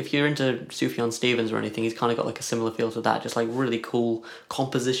like, if you're into Sufjan Stevens or anything, he's kind of got like a similar feel to that. Just like really cool,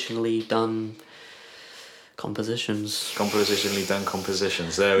 compositionally done compositions. Compositionally done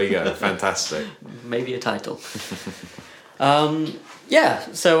compositions. There we go. Fantastic. Maybe a title. Yeah,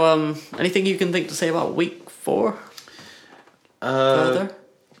 so anything you can think to say about week 4? Further?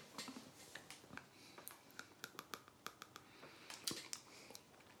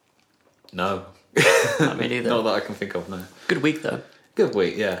 No. Not me neither. Not that I can think of, no. Good week, though. Good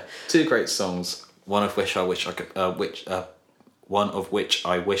week, yeah. 2 great songs. One of which I wish I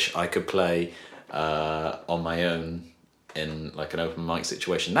could play on my own in like an open mic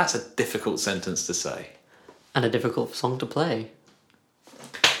situation. That's a difficult sentence to say. And a difficult song to play.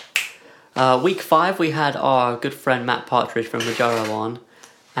 Week 5, we had our good friend Matt Partridge from Majaro on,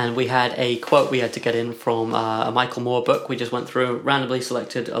 and we had a quote we had to get in from a Michael Moore book. We just went through, randomly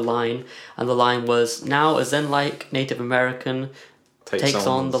selected a line, and the line was, "Now a Zen-like Native American takes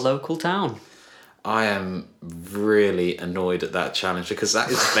on the local town." I am really annoyed at that challenge because that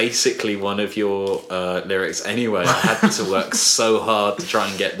is basically one of your lyrics anyway. I had to work so hard to try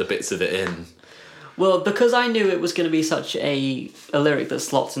and get the bits of it in. Well, because I knew it was going to be such a lyric that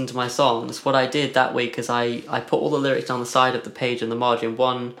slots into my songs, what I did that week is I put all the lyrics down the side of the page in the margin,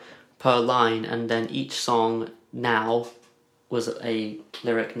 1 per line, and then each song now was a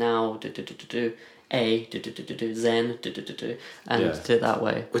lyric now, Zen, and did it that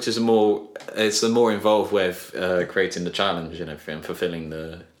way. Which is a more involved way of creating the challenge and everything, fulfilling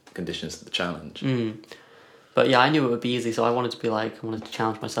the conditions of the challenge. But yeah, I knew it would be easy, so I wanted to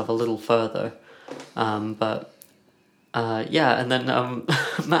challenge myself a little further. But Yeah, and then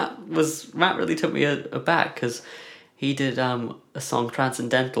Matt really took me aback because he did a song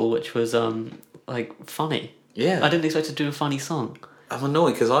Transcendental, which was like funny. Yeah. I didn't expect to do a funny song. I'm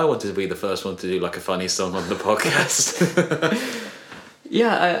annoyed because I wanted to be the first one to do like a funny song on the podcast.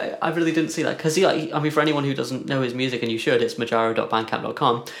 Yeah, I really didn't see that because I mean, for anyone who doesn't know his music, and you should, it's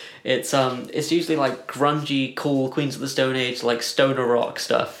majaro.bandcamp.com. It's usually like grungy, cool Queens of the Stone Age, like stoner rock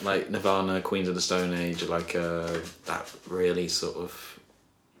stuff, like Nirvana, Queens of the Stone Age, like that really sort of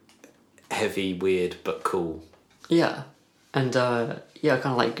heavy, weird but cool. Yeah, and yeah,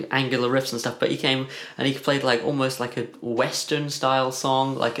 kind of like angular riffs and stuff. But he came and he played like almost like a Western style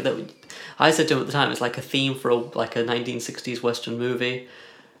song, like that. I said to him at the time, it's like a theme for like a 1960s Western movie,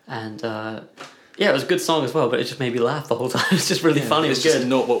 and yeah, it was a good song as well. But it just made me laugh the whole time. It's just really funny. It's good. just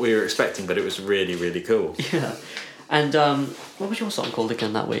not what we were expecting, but it was really, really cool. Yeah, and what was your song called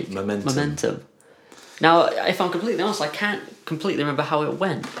again that week? Momentum. Now, if I'm completely honest, I can't completely remember how it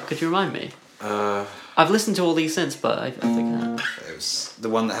went. Could you remind me? I've listened to all these since, but I think it was the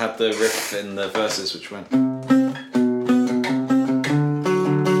one that had the riff in the verses, which went.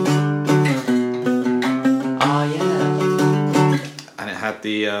 Had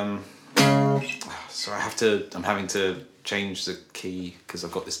the so I'm having to change the key because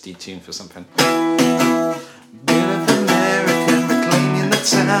I've got this detune for something. Bit of American reclaiming the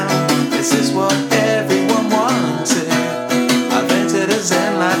town. This is what everyone wanted. I've entered a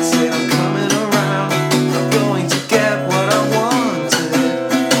zen light, said I'm coming around. I'm going to get what I wanted.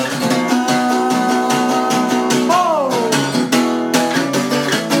 Oh!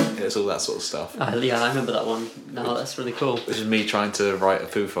 It's all that sort of stuff. Yeah, I remember that one. No, that's really cool. Which is me trying to write a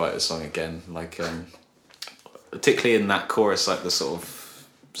Foo Fighters song again, like particularly in that chorus, like the sort of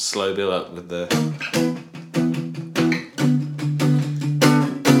slow build up with the.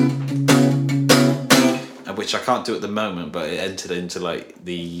 Which I can't do at the moment, but it entered into like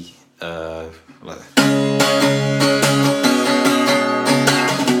the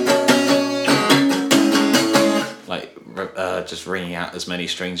just ringing out as many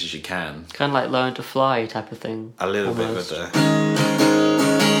strings as you can. Kind of like Learn to Fly type of thing. A little almost. Bit with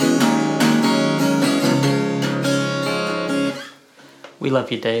We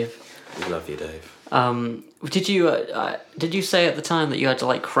love you, Dave. We love you, Dave. Did you say at the time that you had to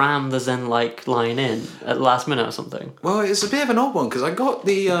like cram the Zen-like line in at the last minute or something? Well, it's a bit of an odd one because I got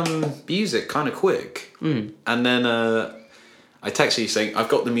the music kind of quick, and then I texted you saying I've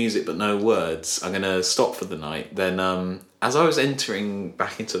got the music but no words. I'm gonna stop for the night. Then as I was entering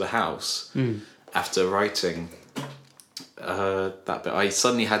back into the house after writing that bit, I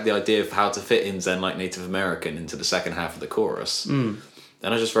suddenly had the idea of how to fit in Zen-like Native American into the second half of the chorus.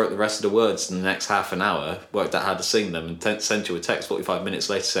 Then I just wrote the rest of the words in the next half an hour, worked out how to sing them, and sent you a text 45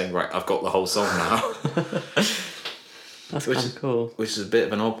 minutes later saying, right, I've got the whole song now. That's kind of cool. Which is a bit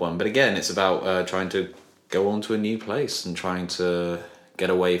of an odd one. But again, it's about trying to go on to a new place and trying to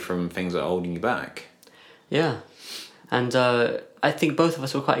get away from things that are holding you back. Yeah. And I think both of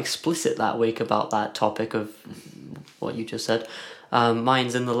us were quite explicit that week about that topic of what you just said.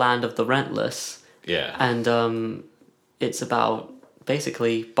 Mine's in the land of the rentless. Yeah. And it's about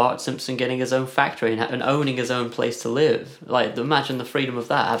basically Bart Simpson getting his own factory and owning his own place to live. Like, imagine the freedom of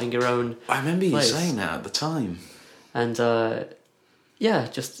that, having your own I remember place. You saying that at the time. And yeah,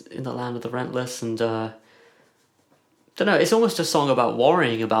 just in the land of the rentless, and don't know, it's almost a song about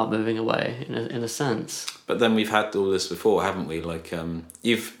worrying about moving away in a sense. But then we've had all this before, haven't we? Like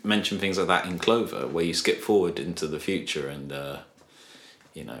you've mentioned things like that in Clover, where you skip forward into the future and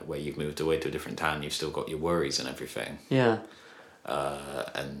you know, where you've moved away to a different town, you've still got your worries and everything. Yeah.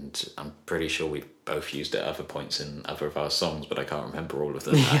 And I'm pretty sure we've both used it at other points in other of our songs, but I can't remember all of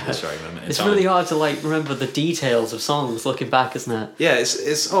them at this very moment in It's time. really hard to like remember the details of songs looking back, isn't it? Yeah,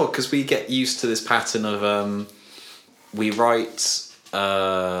 it's odd because we get used to this pattern of we write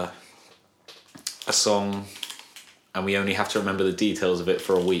a song and we only have to remember the details of it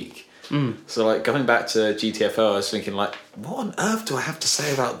for a week. So like going back to GTFO, I was thinking like, what on earth do I have to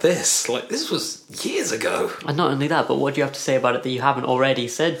say about this? Like, this was years ago. And not only that, but what do you have to say about it that you haven't already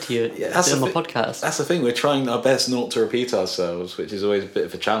said to you on the podcast? That's the thing, we're trying our best not to repeat ourselves, which is always a bit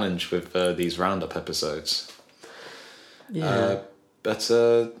of a challenge with these roundup episodes. Yeah. But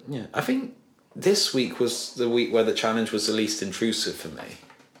yeah, I think this week was the week where the challenge was the least intrusive for me.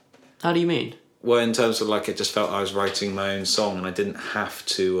 How do you mean? Well, in terms of like, it just felt I was writing my own song and I didn't have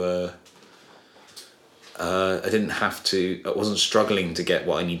to... I wasn't struggling to get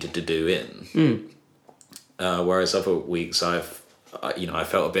what I needed to do in. Whereas other weeks I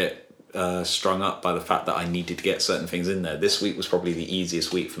felt a bit strung up by the fact that I needed to get certain things in there. This week was probably the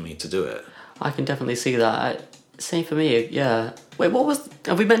easiest week for me to do it. I can definitely see that. Same for me, yeah. Wait,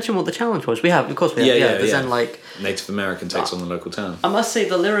 have we mentioned what the challenge was? We have, of course we have. Yeah. Then, like, Native American takes on the local town. I must say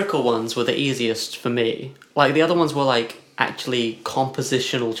the lyrical ones were the easiest for me. Like, the other ones were, like, actually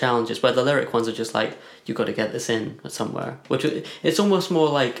compositional challenges, where the lyric ones are just like, you got to get this in somewhere. Which, it's almost more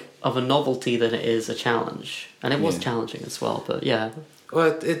like of a novelty than it is a challenge. And it was challenging as well, but yeah.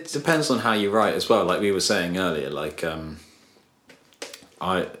 Well, it depends on how you write as well. Like we were saying earlier, like,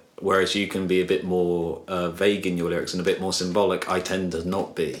 whereas you can be a bit more vague in your lyrics and a bit more symbolic, I tend to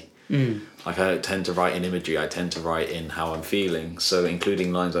not be. Like, I don't tend to write in imagery, I tend to write in how I'm feeling. So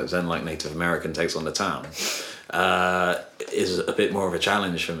including lines like Zen, like Native American takes on the town, is a bit more of a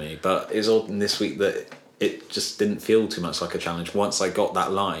challenge for me. But it's odd in this week that it just didn't feel too much like a challenge. Once I got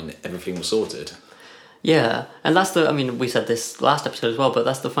that line, everything was sorted. Yeah, and that's we said this last episode as well, but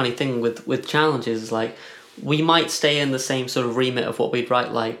that's the funny thing with challenges, is like, we might stay in the same sort of remit of what we'd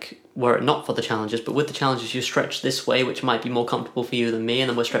write, like, were it not for the challenges, but with the challenges you stretch this way, which might be more comfortable for you than me, and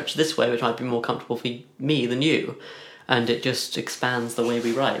then we're stretched this way, which might be more comfortable for me than you. And it just expands the way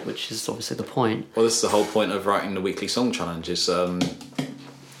we write, which is obviously the point. Well, this is the whole point of writing the weekly song challenges, that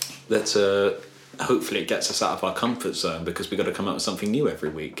hopefully it gets us out of our comfort zone, because we've got to come up with something new every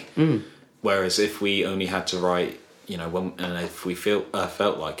week. Whereas if we only had to write, and if we felt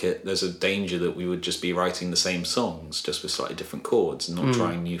like it, there's a danger that we would just be writing the same songs, just with slightly different chords and not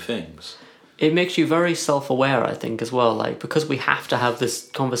trying new things. It makes you very self-aware, I think, as well. Like, because we have to have this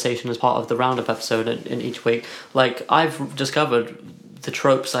conversation as part of the roundup episode in each week. Like, I've discovered the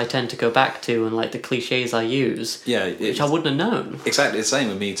tropes I tend to go back to and, like, the cliches I use, which I wouldn't have known. Exactly the same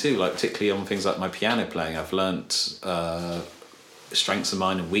with me too. Like, particularly on things like my piano playing, I've learnt strengths of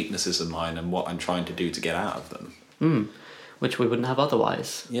mine and weaknesses of mine and what I'm trying to do to get out of them. Which we wouldn't have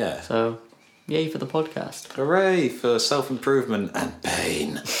otherwise. Yeah. So, yay for the podcast. Hooray for self-improvement and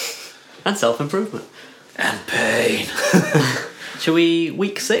pain. And self-improvement. And pain. Shall we,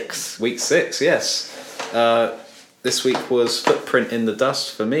 week 6? Week 6, yes. This week was Footprint in the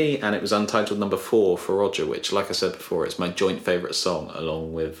Dust for me, and it was Untitled number 4 for Roger, which, like I said before, it's my joint favourite song,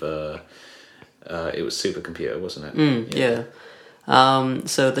 along with, it was Supercomputer, wasn't it? Yeah.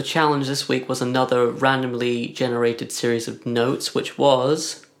 So the challenge this week was another randomly generated series of notes, which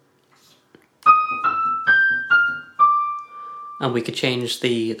was... And we could change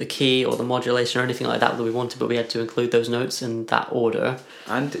the key or the modulation or anything like that we wanted, but we had to include those notes in that order.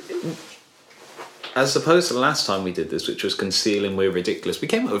 And as opposed to the last time we did this, which was Concealing We're Ridiculous, we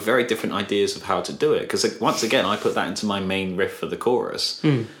came up with very different ideas of how to do it. Because once again, I put that into my main riff for the chorus,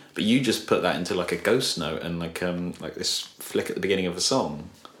 but you just put that into like a ghost note and like this flick at the beginning of a song.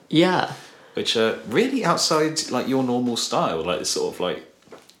 Yeah. Which are really outside like your normal style, like this sort of like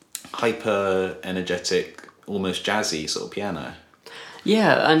hyper energetic, almost jazzy sort of piano.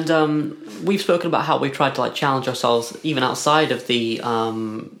 Yeah, and we've spoken about how we've tried to like challenge ourselves even outside of the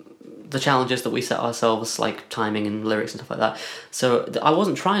challenges that we set ourselves, like timing and lyrics and stuff like that. So I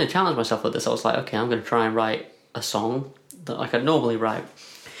wasn't trying to challenge myself with this. I was like, okay, I'm going to try and write a song that like I'd normally write.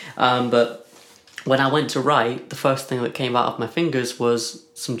 But when I went to write, the first thing that came out of my fingers was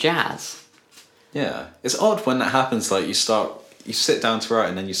some jazz. Yeah, it's odd when that happens. Like you sit down to write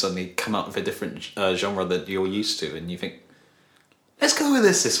and then you suddenly come out with a different genre that you're used to, and you think, let's go with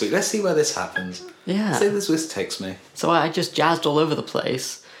this week. Let's see where this happens. Yeah. See where this takes me. So I just jazzed all over the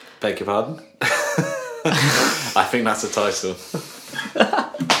place. Beg your pardon? I think that's a title.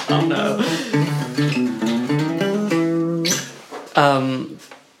 Oh no.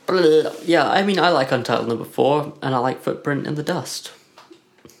 Yeah, I mean, I like Untitled number 4, and I like Footprint in the Dust.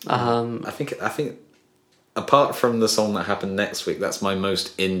 I think apart from the song that happened next week, that's my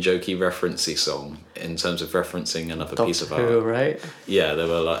most in-jokey referencey song in terms of referencing another piece of art. Doctor Who, right? Yeah, there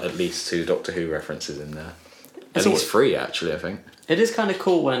were like at least 2 Doctor Who references in there. At least 3, actually, I think. It is kind of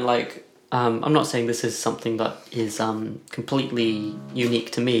cool when, like, I'm not saying this is something that is completely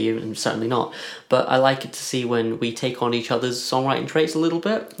unique to me, and certainly not, but I like it to see when we take on each other's songwriting traits a little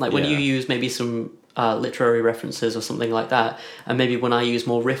bit. Like when you use maybe some literary references or something like that, and maybe when I use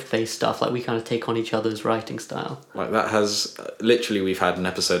more riff-based stuff, like we kind of take on each other's writing style. Like that has literally, we've had an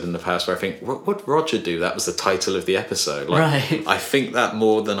episode in the past where I think, what would Roger do? That was the title of the episode. Like, right. I think that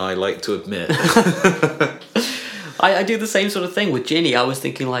more than I like to admit. I do the same sort of thing with Ginny. I was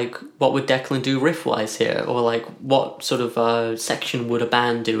thinking, like, what would Declan do riff-wise here? Or, like, what sort of section would a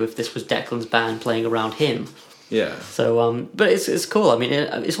band do if this was Declan's band playing around him? Yeah. So, but it's cool. I mean,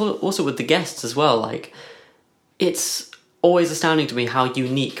 it's also with the guests as well. Like, it's always astounding to me how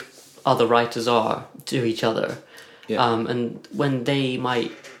unique other writers are to each other. Yeah. And when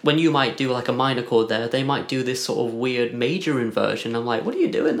you might do like a minor chord there, they might do this sort of weird major inversion. I'm like, what are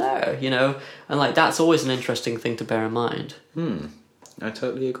you doing there? You know, and like that's always an interesting thing to bear in mind. I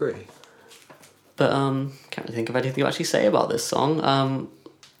totally agree. But can't really think of anything to actually say about this song.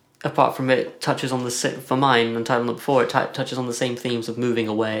 Apart from it touches on for mine and title number 4, it touches on the same themes of moving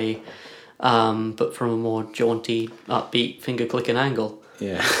away, but from a more jaunty, upbeat, finger clicking angle.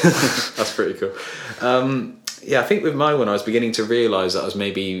 Yeah, that's pretty cool. I think with my one, I was beginning to realise that I was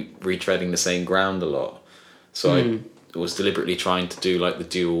maybe retreading the same ground a lot. So I was deliberately trying to do like the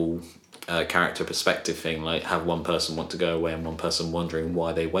dual character perspective thing, like have one person want to go away and one person wondering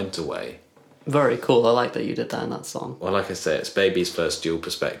why they went away. Very cool. I like that you did that in that song. Well, like I say, it's Baby's first dual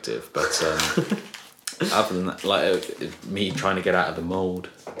perspective, but other than that, like me trying to get out of the mould.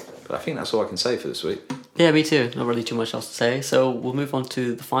 But I think that's all I can say for this week. Yeah, me too. Not really too much else to say. So we'll move on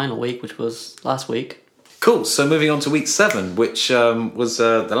to the final week, which was last week. Cool. So moving on to week 7, which was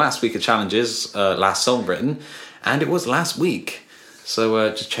the last week of challenges, last Songwritten, and it was last week. So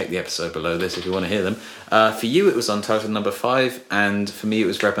just check the episode below this if you want to hear them. For you, it was Untitled number 5, and for me, it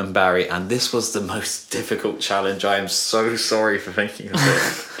was Redmond Barry, and this was the most difficult challenge. I am so sorry for thinking of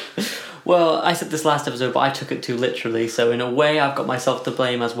it. Well, I said this last episode, but I took it too literally, so in a way, I've got myself to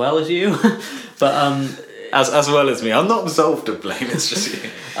blame as well as you. But as well as me, I'm not absolved of blame. It's just you.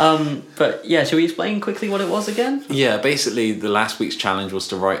 But yeah, shall we explain quickly what it was again? Yeah, basically the last week's challenge was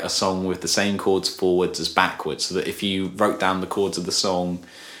to write a song with the same chords forwards as backwards, so that if you wrote down the chords of the song,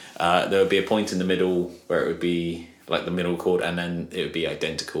 there would be a point in the middle where it would be like the middle chord, and then it would be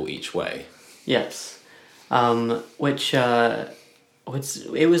identical each way. Yes, which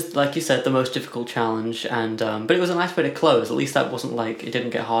it was, like you said, the most difficult challenge, and but it was a nice way to close. At least that wasn't like it didn't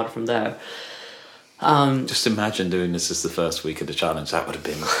get harder from there. Just imagine doing this as the first week of the challenge. That would have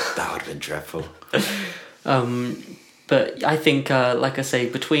been dreadful. But I think, like I say,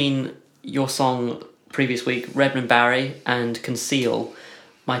 between your song previous week, Redmond Barry, and Conceal,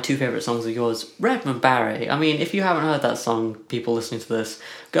 my two favourite songs of yours. Redmond Barry. I mean, if you haven't heard that song, people listening to this,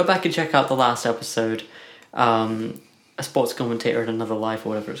 go back and check out the last episode. A Sports Commentator in Another Life, or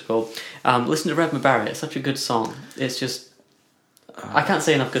whatever it's called. Listen to Redmond Barry. It's such a good song. It's just... I can't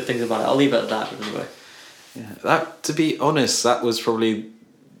say enough good things about it. I'll leave it at that anyway. Yeah, to be honest, that was probably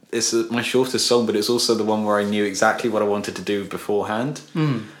my shortest song, but it's also the one where I knew exactly what I wanted to do beforehand.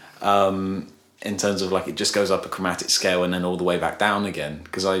 In terms of like it just goes up a chromatic scale and then all the way back down again,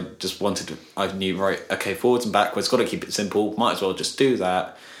 because I knew, right, okay, forwards and backwards, got to keep it simple, might as well just do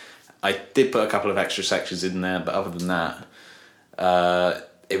that. I did put a couple of extra sections in there, but other than that,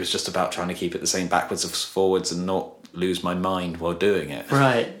 it was just about trying to keep it the same backwards as forwards and not lose my mind while doing it.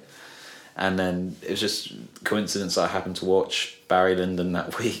 Right. And then it was just coincidence that I happened to watch Barry Lyndon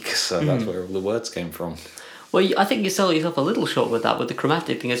that week, so that's where all the words came from. Well, I think you sold yourself a little short with that, with the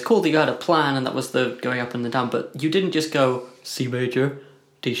chromatic thing. It's cool that you had a plan and that was the going up and the down, but you didn't just go C major,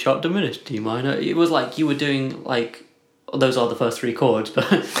 D sharp diminished, D minor. It was like you were doing like... Those are the first 3 chords, but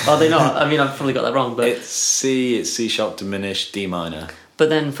are they not? I mean, I've probably got that wrong, but... It's C sharp diminished, D minor. But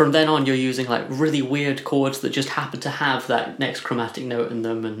then from then on, you're using like really weird chords that just happen to have that next chromatic note in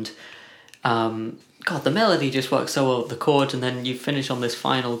them, and God, the melody just works so well with the chords, and then you finish on this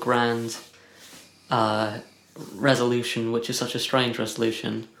final grand resolution, which is such a strange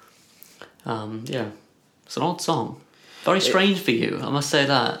resolution. Yeah, it's an odd song, very strange for you, I must say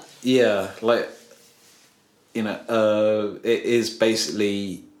that. Yeah, like it is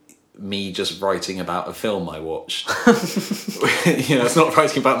basically me just writing about a film I watched. It's not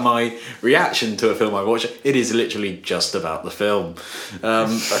writing about my reaction to a film I watched. It is literally just about the film.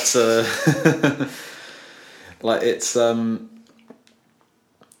 Like it's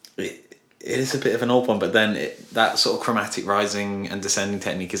it is a bit of an odd one, but then that sort of chromatic rising and descending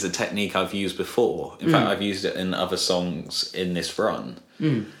technique is a technique I've used before. In fact, I've used it in other songs in this run.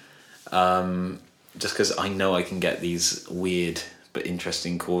 Just because I know I can get these weird but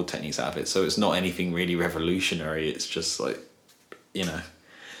interesting chord techniques out of it. So it's not anything really revolutionary. It's just like,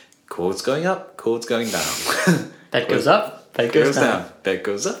 chords going up, chords going down. Bed goes up, bed goes down. Bed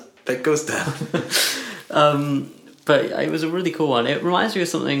goes up, bed goes down. But it was a really cool one. It reminds me of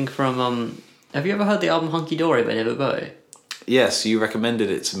something from... have you ever heard the album Hunky Dory by David Bowie? Yes, you recommended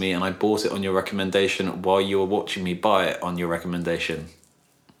it to me and I bought it on your recommendation while you were watching me buy it on your recommendation.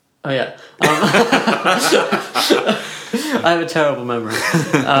 Oh, yeah. I have a terrible memory.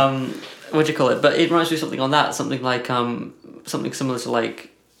 What do you call it? But it reminds me of something on that. Something like... something similar to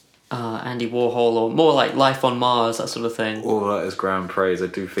like Andy Warhol, or more like Life on Mars, that sort of thing. All that is grand praise. I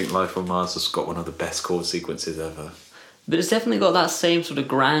do think Life on Mars has got one of the best chord sequences ever. But it's definitely got that same sort of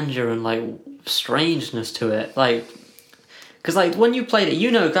grandeur and like strangeness to it, like. Because, like, when you played it,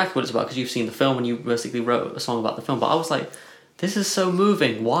 you know exactly what it's about because you've seen the film and you basically wrote a song about the film. But I was like, this is so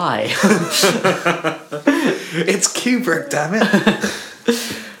moving. Why? It's Kubrick, damn it.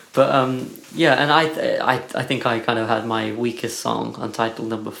 But, yeah, and I think I kind of had my weakest song, Untitled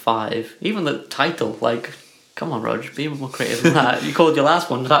number 5. Even the title, like, come on, Rog, be more creative than that. You called your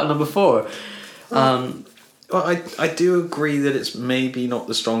last one Untitled number 4. Well, I do agree that it's maybe not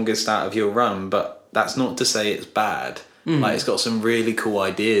the strongest out of your run, but that's not to say it's bad. Like, it's got some really cool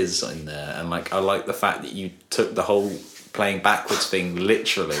ideas in there, and like I like the fact that you took the whole playing backwards thing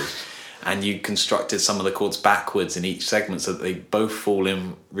literally, and you constructed some of the chords backwards in each segment so that they both fall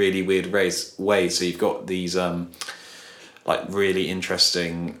in really weird ways. So you've got these like really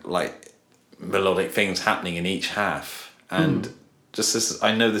interesting like melodic things happening in each half, and just this.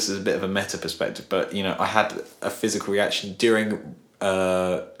 I know this is a bit of a meta perspective, but you know, I had a physical reaction during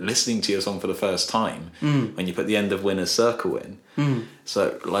listening to your song for the first time when you put the end of Winner's Circle in.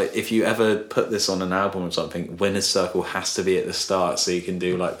 So like if you ever put this on an album or something, Winner's Circle has to be at the start so you can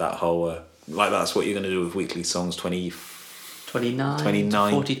do like that whole like that's what you're going to do with weekly songs 29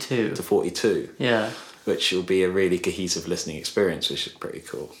 to 42, yeah, which will be a really cohesive listening experience, which is pretty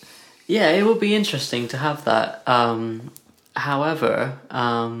cool. Yeah, it will be interesting to have that. However,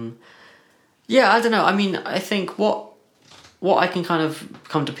 yeah, I don't know, I mean, I think what I can kind of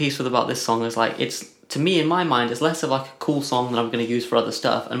come to peace with about this song is like, it's, to me in my mind, it's less of like a cool song that I'm going to use for other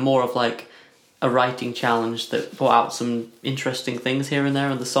stuff and more of like a writing challenge that brought out some interesting things here and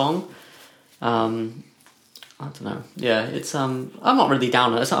there in the song. I don't know. Yeah, it's I'm not really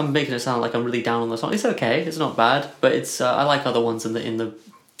down on it. I'm making it sound like I'm really down on the song. It's okay. It's not bad, but it's I like other ones in the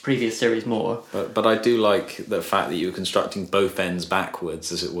previous series more. But I do like the fact that you were constructing both ends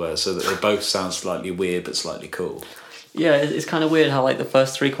backwards, as it were, so that they both sound slightly weird but slightly cool. Yeah, it's kind of weird how like the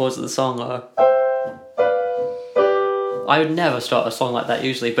first 3 chords of the song are... I would never start a song like that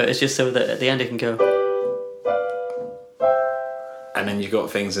usually, but it's just so that at the end it can go... And then you've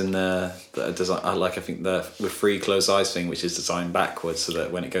got things in there that are designed... I think the with Free Closed Eyes thing, which is designed backwards so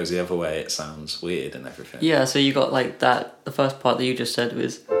that when it goes the other way it sounds weird and everything. Yeah, so you got like that... The first part that you just said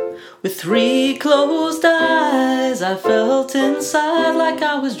was... With 3 closed eyes I felt inside like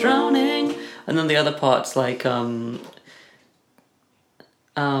I was drowning. And then the other part's like...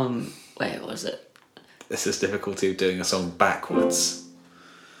 wait, what was it? This is difficulty of doing a song backwards.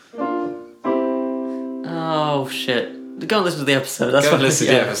 Oh shit! Go and listen to the episode. That's Go and listen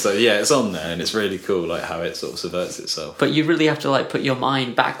to the episode. Yeah, it's on there, and it's really cool, like how it sort of subverts itself. But you really have to like put your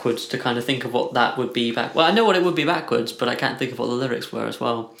mind backwards to kind of think of what that would be back. Well, I know what it would be backwards, but I can't think of what the lyrics were as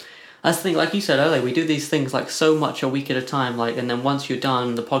well. That's the thing, like you said earlier, we do these things like so much a week at a time, like, and then once you're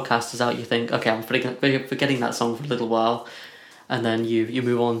done, the podcast is out. You think, okay, I'm forgetting that song for a little while. And then you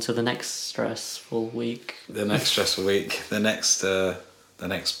move on to the next stressful week. The next stressful week. The next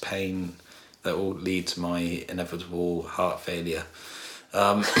pain that will lead to my inevitable heart failure.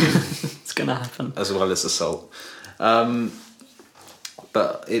 It's gonna happen. As well as assault. But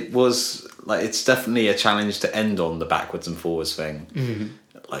it was like, it's definitely a challenge to end on the backwards and forwards thing. Mm-hmm.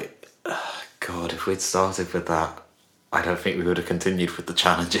 Like, God, if we'd started with that, I don't think we would have continued with the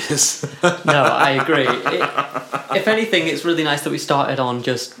challenges. No, I agree. If anything, it's really nice that we started on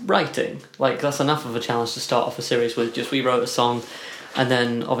just writing. Like, that's enough of a challenge to start off a series with. Just we wrote a song, and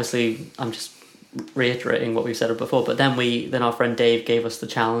then obviously I'm just reiterating what we've said before. But then our friend Dave gave us the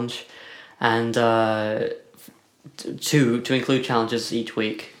challenge, and to include challenges each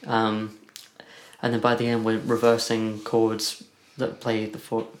week. And then by the end, we're reversing chords that play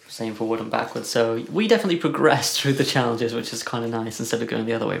the same forward and backwards. So we definitely progressed through the challenges, which is kind of nice instead of going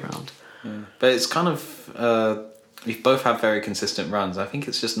the other way around. Yeah. But it's kind of we've both had very consistent runs. I think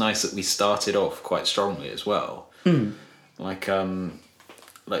it's just nice that we started off quite strongly as well. Like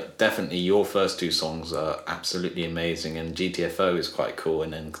definitely your first 2 songs are absolutely amazing, and GTFO is quite cool,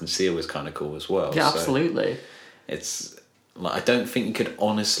 and then Conceal is kind of cool as well. Yeah, absolutely. So it's like, I don't think you could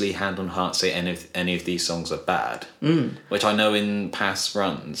honestly hand on heart say any of these songs are bad. Which I know in past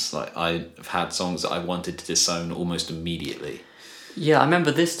runs, like I've had songs that I wanted to disown almost immediately. Yeah, I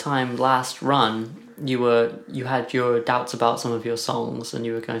remember this time last run, you had your doubts about some of your songs, and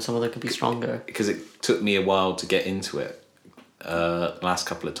you were going, some of them could be stronger. Because it took me a while to get into it. Last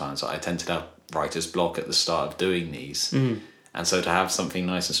couple of times, I tend to have writer's block at the start of doing these. And so to have something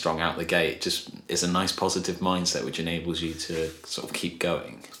nice and strong out the gate just is a nice positive mindset, which enables you to sort of keep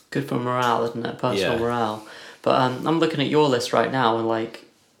going. Good for morale, isn't it? Personal morale. But I'm looking at your list right now, and like,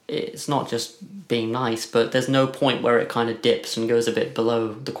 it's not just being nice, but there's no point where it kind of dips and goes a bit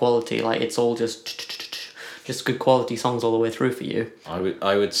below the quality. Like, it's all just just good quality songs all the way through for you.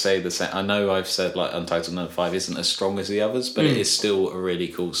 I would say the same. I know I've said like Untitled Number 5 isn't as strong as the others, but it is still a really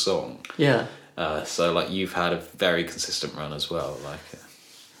cool song. Yeah. So like you've had a very consistent run as well. Like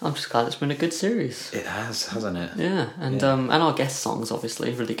I'm just glad it's been a good series. it has, hasn't it? Yeah, and our guest songs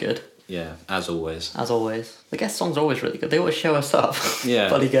obviously really good. Yeah, as always. As always, the guest songs are always really good. They always show us up. Yeah,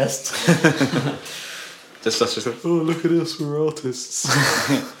 bloody guests. just such a oh look at us, we're artists.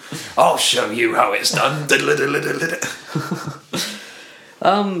 I'll show you how it's done.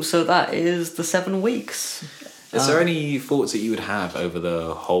 So that is the 7 weeks. Is there any thoughts that you would have over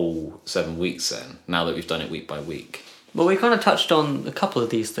the whole 7 weeks then, now that we've done it week by week? Well, we kind of touched on a couple of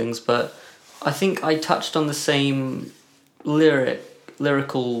these things, but I think I touched on the same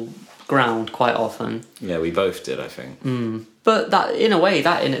lyrical ground quite often. Yeah, we both did, I think. But that, in a way,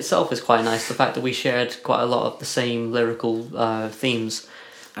 that in itself is quite nice, the fact that we shared quite a lot of the same lyrical themes.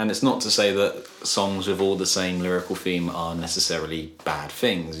 And it's not to say that songs with all the same lyrical theme are necessarily bad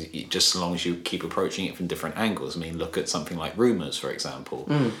things, just as long as you keep approaching it from different angles. I mean, look at something like Rumours, for example.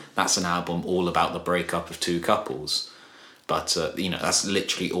 That's an album all about the breakup of two couples. But, that's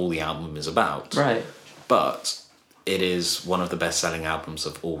literally all the album is about. Right. But it is one of the best-selling albums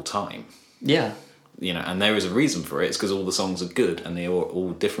of all time. Yeah. And there is a reason for it. It's because all the songs are good and they are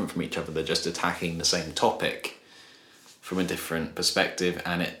all different from each other. They're just attacking the same topic from a different perspective,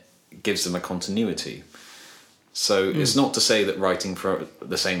 and it gives them a continuity. So it's not to say that writing for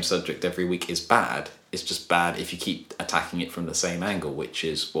the same subject every week is bad. It's just bad if you keep attacking it from the same angle, which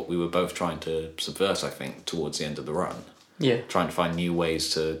is what we were both trying to subvert, I think, towards the end of the run. Yeah. Trying to find new ways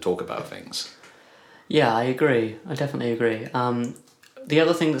to talk about things. Yeah, I agree. I definitely agree. The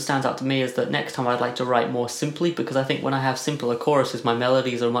other thing that stands out to me is that next time I'd like to write more simply, because I think when I have simpler choruses, my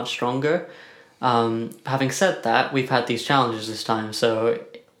melodies are much stronger. Having said that, we've had these challenges this time, so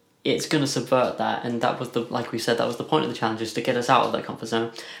it's going to subvert that, and that was like we said, that was the point of the challenges, to get us out of that comfort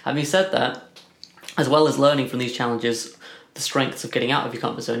zone. Having said that, as well as learning from these challenges the strengths of getting out of your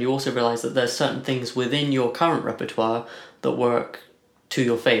comfort zone, you also realise that there's certain things within your current repertoire that work to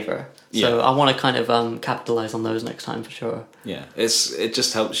your favour. So I want to kind of capitalise on those next time for sure. Yeah, it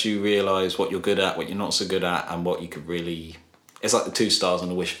just helps you realise what you're good at, what you're not so good at, and what you could really... It's like the 2 stars on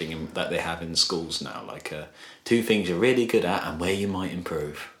the wish thing that they have in schools now, like 2 things you're really good at and where you might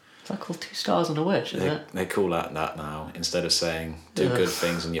improve. Is that called 2 stars on a wish, is it? They call that now, instead of saying 2 good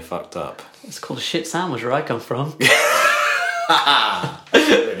things and you're fucked up. It's called a shit sandwich where I come from.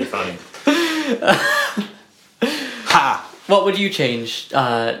 Really funny. Ha! What would you change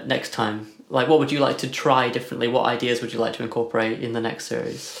next time? Like, what would you like to try differently? What ideas would you like to incorporate in the next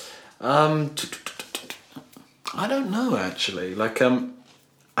series? I don't know, actually. Like,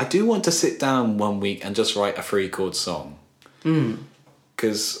 I do want to sit down one week and just write a 3-chord song.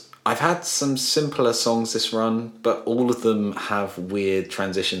 Because I've had some simpler songs this run, but all of them have weird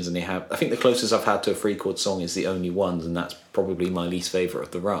transitions, and I think the closest I've had to a 3-chord song is The Only Ones, and that's probably my least favourite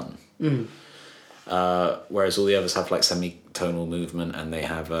of the run. Whereas all the others have like semi-tonal movement, and they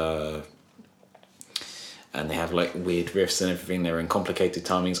have like weird riffs and everything. They're in complicated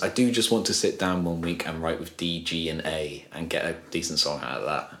timings. I do just want to sit down one week and write with D, G and A and get a decent song out of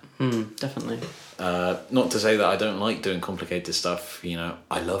that. Definitely. Not to say that I don't like doing complicated stuff.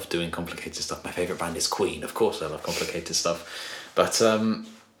 I love doing complicated stuff. My favourite band is Queen. Of course I love complicated stuff. But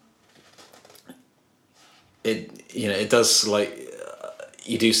it does, like,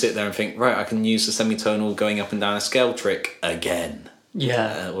 you do sit there and think, right, I can use the semitonal going up and down a scale trick again.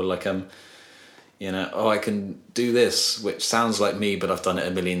 Yeah. Or like I can do this, which sounds like me, but I've done it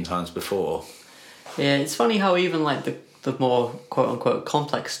a million times before. Yeah, it's funny how even like the more quote-unquote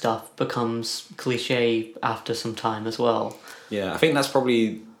complex stuff becomes cliche after some time as well. Yeah, I think that's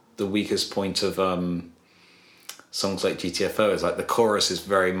probably the weakest point of songs like GTFO, is like the chorus is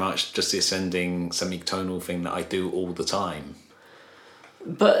very much just the ascending semitonal thing that I do all the time.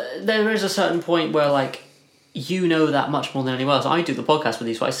 But there is a certain point where, like, you know that much more than anyone else. I do the podcast with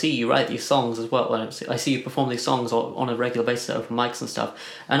you, so I see you write these songs as well. I see you perform these songs on a regular basis at open mics and stuff,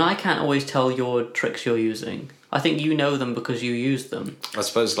 and I can't always tell your tricks you're using. I think you know them because you use them. I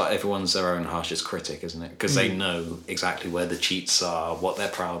suppose like everyone's their own harshest critic, isn't it? Because they know exactly where the cheats are, what they're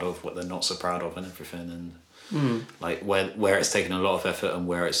proud of, what they're not so proud of, and everything, and like where it's taken a lot of effort and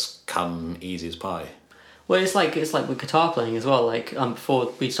where it's come easy as pie. Well, it's like with guitar playing as well. Like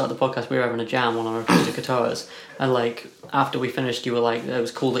before we started the podcast, we were having a jam on our acoustic guitars, and like after we finished, you were like, "It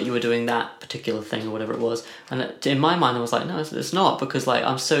was cool that you were doing that particular thing or whatever it was." And in my mind, I was like, "No, it's not," because like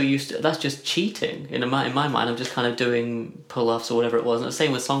I'm so used to that's just cheating. In my mind, I'm just kind of doing pull-offs or whatever it was. And the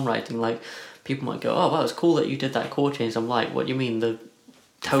same with songwriting. Like people might go, "Oh, wow, it's cool that you did that chord change." I'm like, "What do you mean the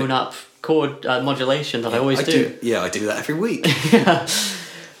tone up chord modulation that I always do. Yeah, I do that every week. Yeah.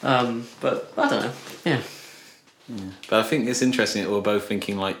 But I don't know. Yeah. But I think it's interesting that we're both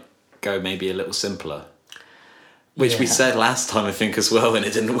thinking like go maybe a little simpler. Which we said last time, I think, as well, and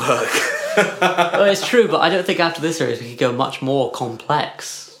it didn't work. Well, it's true, but I don't think after this series we could go much more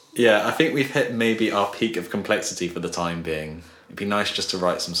complex. Yeah, I think we've hit maybe our peak of complexity for the time being. It'd be nice just to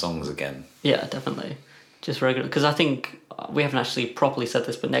write some songs again. Yeah, definitely. Just regular. Because I think we haven't actually properly said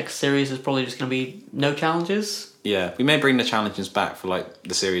this, but next series is probably just going to be no challenges. Yeah, we may bring the challenges back for like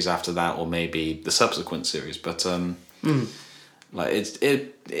the series after that, or maybe the subsequent series. But like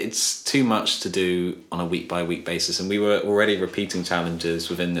it's too much to do on a week by week basis, and we were already repeating challenges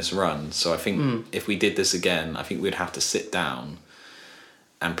within this run. So I think if we did this again, I think we'd have to sit down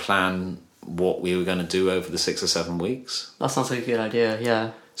and plan what we were going to do over the 6 or 7 weeks. That sounds like a good idea.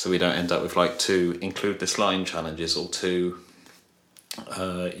 Yeah. So we don't end up with like 2 include this line challenges or 2,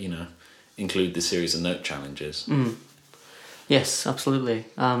 include the series of note challenges. Yes, absolutely.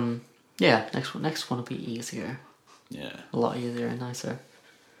 Yeah, next one will be easier. Yeah. A lot easier and nicer.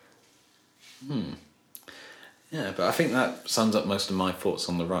 Yeah, but I think that sums up most of my thoughts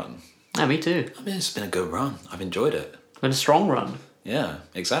on the run. Yeah, me too. I mean, it's been a good run. I've enjoyed it. Been a strong run. Yeah,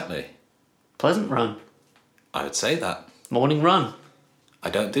 exactly. Pleasant run. I would say that. Morning run. I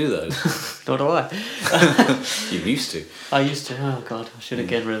don't do those. Nor do I. You used to. I used to. Oh God, I should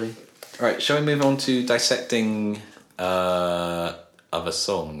again really. Right, shall we move on to dissecting other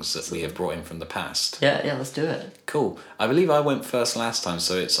songs that we have brought in from the past? Yeah, let's do it. Cool. I believe I went first last time,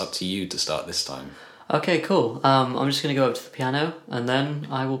 so it's up to you to start this time. Okay, cool. I'm just going to go up to the piano, and then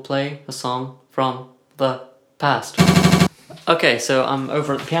I will play a song from the past. Okay, so I'm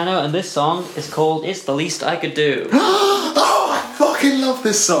over at the piano, and this song is called It's the Least I Could Do. Oh, I fucking love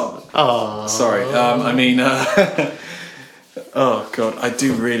this song! Oh. Sorry, oh god, I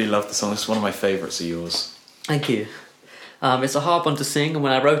do really love the song. It's one of my favourites of yours. Thank you. It's a hard one to sing, and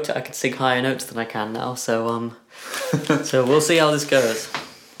when I wrote it, I could sing higher notes than I can now. So, so we'll see how this goes.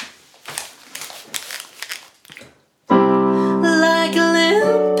 Like a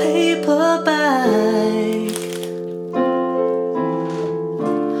little paper bag,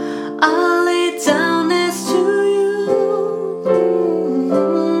 I lay down next to you.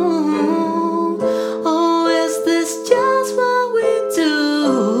 Oh, is this just what we do?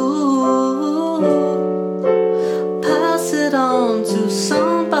 Pass it on to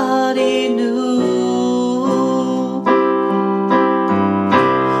somebody new.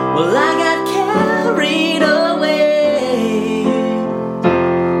 Well, I got carried away,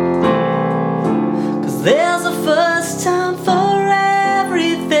 'cause there's a first time for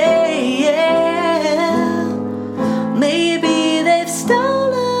everything. Yeah. Maybe they've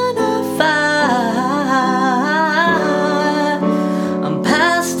stolen our fire and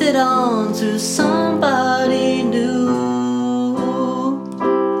passed it on to somebody new.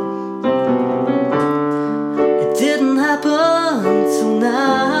 It didn't happen till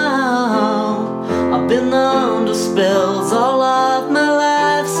now. I've been under spells all of my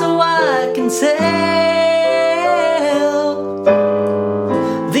life, so I can tell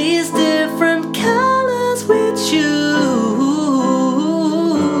these different colors we choose.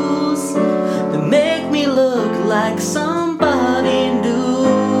 They make me look like somebody new.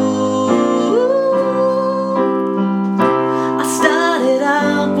 I started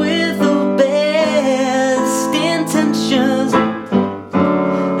out with the best intentions,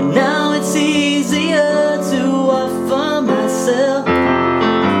 and now it's easier to offer myself.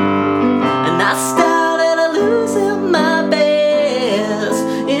 And I started losing my best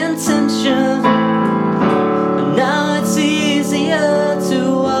intention, and now it's easier to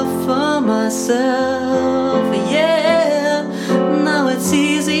offer myself. Yeah, now it's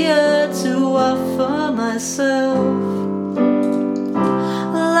easier to offer myself.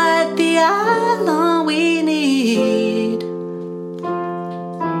 Like the island we need,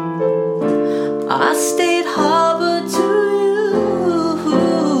 I stayed harbor to you.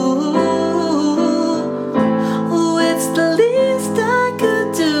 Oh, it's the least I could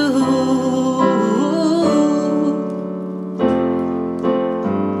do.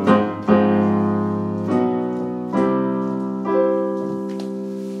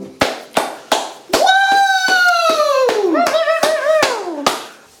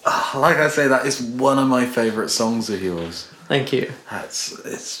 Like I say, that is one of my favourite songs of yours. Thank you.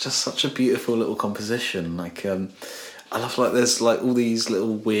 It's just such a beautiful little composition. Like I love like there's like all these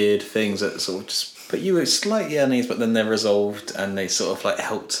little weird things that sort of just put you at slightly unease, but then they're resolved and they sort of like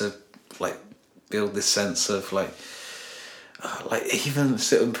help to like build this sense of like even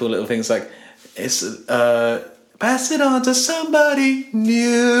simple little things like it's pass it on to somebody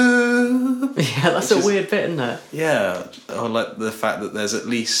new. Yeah, that's a weird bit, isn't it? Yeah, or like the fact that there's at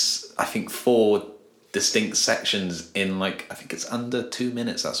least, I think, 4 distinct sections in, like, I think it's under 2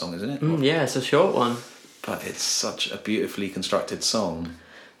 minutes, that song, isn't it? Yeah, it's a short one. But it's such a beautifully constructed song.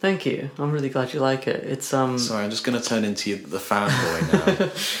 Thank you. I'm really glad you like it. It's Sorry, I'm just going to turn into the fanboy now.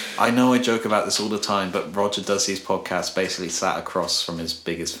 I know I joke about this all the time, but Roger does these podcasts basically sat across from his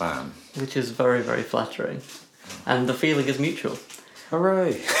biggest fan. Which is very, very flattering. And the feeling is mutual.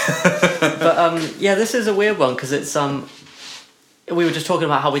 Hooray. But yeah, this is a weird one because it's we were just talking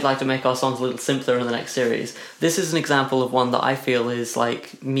about how we'd like to make our songs a little simpler in the next series. This is an example of one that I feel is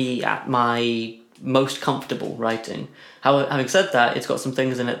like me at my most comfortable writing. Having said that, it's got some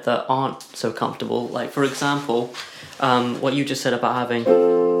things in it that aren't so comfortable. Like, for example, what you just said about having,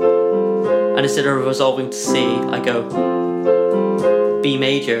 and instead of resolving to C, I go B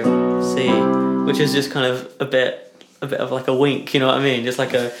major, C, which is just kind of a bit of like a wink, you know what I mean? Just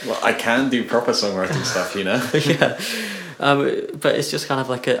like a... Well, I can do proper songwriting stuff, you know? Yeah. But it's just kind of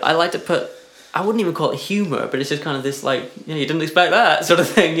like I like to put... I wouldn't even call it humour, but it's just kind of this, like, you didn't expect that sort of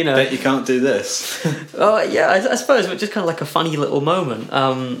thing, you know. Bet you can't do this. Oh, yeah, I suppose, but just kind of like a funny little moment,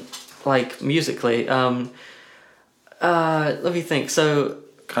 like, musically. Let me think, so...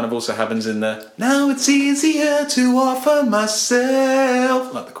 Kind of also happens in the, now it's easier to offer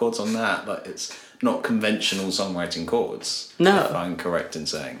myself. Like, the chords on that, like, it's not conventional songwriting chords. No. If I'm correct in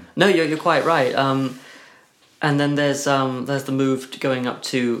saying. No, you're quite right. And then there's the move going up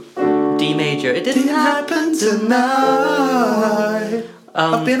to D major. It didn't happen tonight.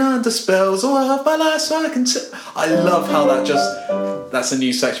 I've been under spells all of my life, so I can... I love how that's a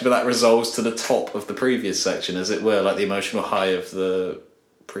new section, but that resolves to the top of the previous section, as it were, like the emotional high of the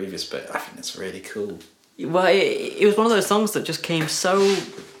previous bit. I think it's really cool. Well, it was one of those songs that just came so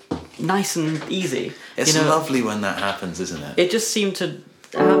nice and easy. It's lovely when that happens, isn't it? It just seemed to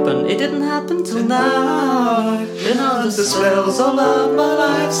happen. It didn't happen tonight. Been under spells all of my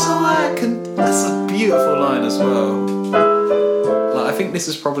life, so I can... That's a beautiful line as well. Like, I think this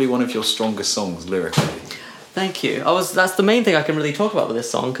is probably one of your strongest songs lyrically. Thank you. That's the main thing I can really talk about with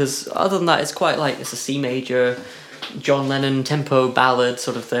this song, because other than that, it's quite like, it's a C major, John Lennon tempo ballad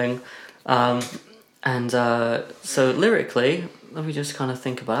sort of thing. So lyrically, let me just kind of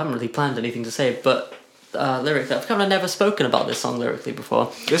think about it. I haven't really planned anything to say, but lyrically, I've kind of never spoken about this song lyrically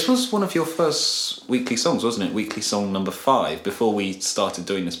before. This was one of your first weekly songs, wasn't it? Weekly song number 5, before we started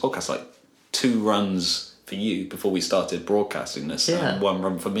doing this podcast, like 2 runs for you before we started broadcasting this, and 1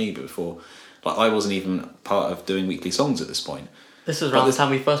 run for me before. Like, I wasn't even part of doing weekly songs at this point. This was around the time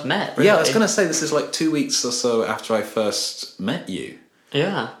we first met, really. Yeah, I was going to say, this is like 2 weeks or so after I first met you.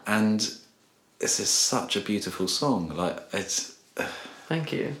 Yeah. And this is such a beautiful song. Like, it's...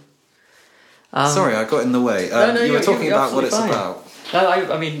 Thank you. Sorry, I got in the way. You were talking about what it's about. No,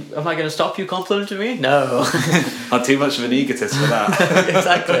 I mean, am I going to stop you complimenting me? No. I'm too much of an egotist for that.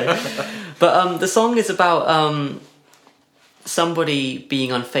 Exactly. But the song is about somebody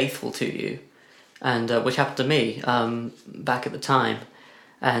being unfaithful to you, and which happened to me back at the time.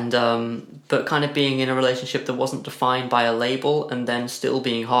 And but kind of being in a relationship that wasn't defined by a label, and then still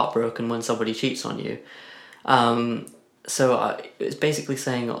being heartbroken when somebody cheats on you. So it's basically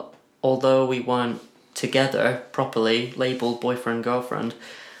saying, although we weren't together properly, labeled boyfriend, girlfriend,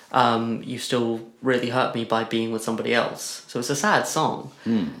 you still really hurt me by being with somebody else. So it's a sad song.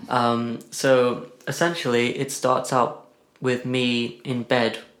 So essentially it starts out with me in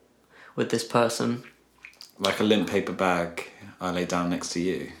bed with this person. Like a limp paper bag, I lay down next to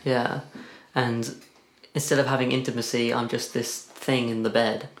you. Yeah. And instead of having intimacy, I'm just this thing in the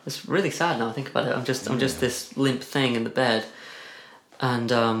bed. It's really sad now I think about it. I'm just this limp thing in the bed.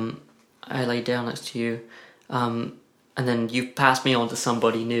 And I lay down next to you, and then you passed me on to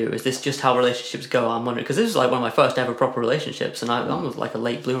somebody new. Is this just how relationships go? I'm wondering, because this was like one of my first ever proper relationships, and I was like a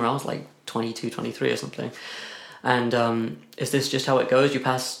late bloomer. I was like 22, 23 or something. And is this just how it goes? You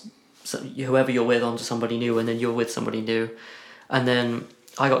pass whoever you're with on to somebody new, and then you're with somebody new. And then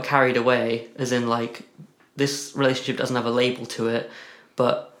I got carried away, as in like, this relationship doesn't have a label to it,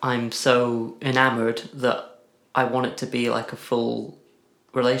 but I'm so enamored that I want it to be like a full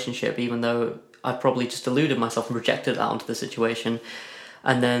relationship, even though I probably just deluded myself and projected that onto the situation.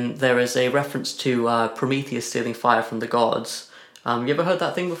 And then there is a reference to Prometheus stealing fire from the gods. You ever heard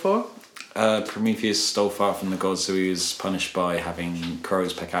that thing before? Prometheus stole fire from the gods, so he was punished by having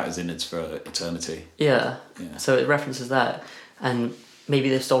crows peck out his innards for eternity. Yeah. So it references that, and maybe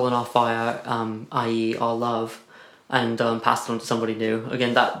they've stolen our fire, i.e. our love, and passed it on to somebody new.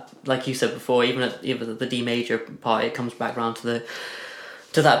 Again, that, like you said before, even at the D major part, it comes back around to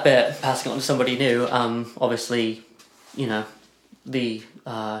to that bit, passing it on to somebody new, obviously, you know, the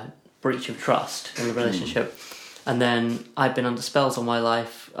breach of trust in the relationship. And then I've been under spells all my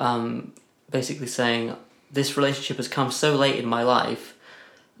life, basically saying this relationship has come so late in my life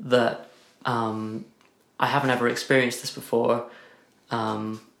that I haven't ever experienced this before.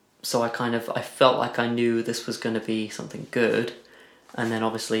 So I felt like I knew this was going to be something good. And then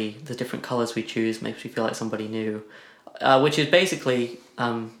obviously the different colours we choose makes me feel like somebody new. Which is basically,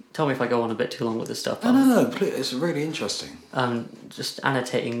 tell me if I go on a bit too long with this stuff. No, please, it's really interesting. Just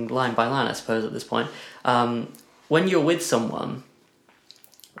annotating line by line, I suppose, at this point. When you're with someone,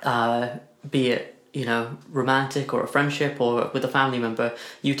 be it, you know, romantic or a friendship or with a family member,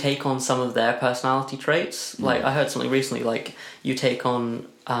 you take on some of their personality traits. Like, I heard something recently, like, you take on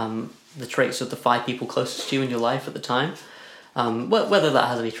the traits of the 5 people closest to you in your life at the time. Whether that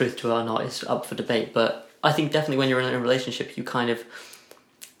has any truth to it or not is up for debate, but I think definitely when you're in a relationship,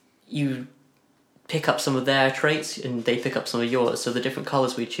 you pick up some of their traits and they pick up some of yours. So the different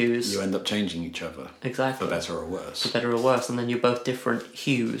colours we choose, you end up changing each other. Exactly. For better or worse. For better or worse, and then you're both different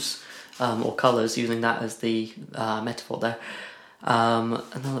hues or colours, using that as the metaphor there. And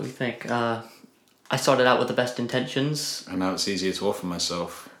then let me think. I started out with the best intentions, and now it's easier to offer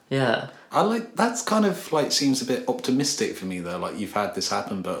myself. Yeah. I like that's kind of like seems a bit optimistic for me though. Like, you've had this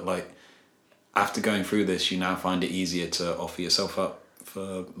happen, but like after going through this, you now find it easier to offer yourself up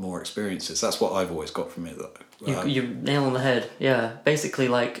for more experiences. That's what I've always got from it though. You nail on the head. Yeah. Basically,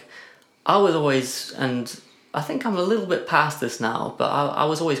 like, I was always, and I think I'm a little bit past this now, but I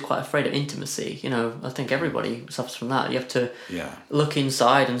was always quite afraid of intimacy. You know, I think everybody suffers from that. You have to look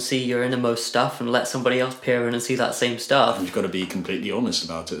inside and see your innermost stuff and let somebody else peer in and see that same stuff. And you've got to be completely honest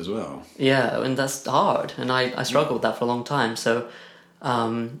about it as well. Yeah, and that's hard. And I struggled with that for a long time. So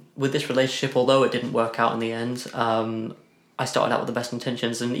with this relationship, although it didn't work out in the end, I started out with the best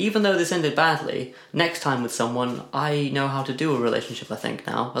intentions. And even though this ended badly, next time with someone, I know how to do a relationship, I think,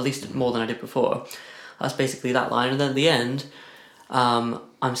 now. At least more than I did before. That's basically that line. And then at the end,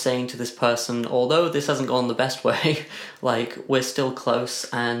 I'm saying to this person, although this hasn't gone the best way, like, we're still close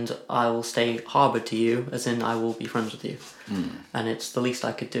and I will stay harboured to you, as in I will be friends with you. And it's the least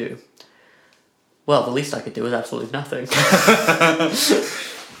I could do. Well, the least I could do is absolutely nothing.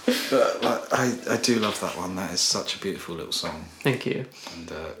 But like, I do love that one. That is such a beautiful little song. Thank you.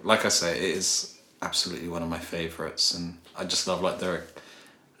 And like I say, it is absolutely one of my favourites. And I just love, like, there are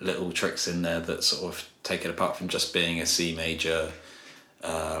little tricks in there that sort of take it apart from just being a C major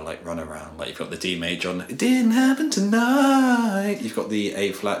like run around. Like, you've got the D major on It Didn't Happen Tonight. You've got the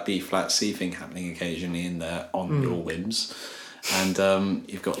A flat, B flat, C thing happening occasionally in there on your whims. And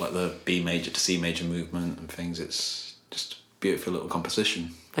you've got like the B major to C major movement and things. It's just a beautiful little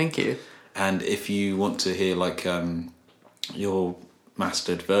composition. Thank you. And if you want to hear like your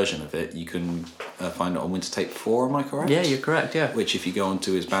mastered version of it, you can find it on Winter Tape 4, am I correct? Yeah, you're correct, yeah. Which, if you go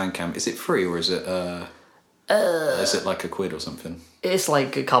onto his Bandcamp, is it free or is it like £1 or something? It's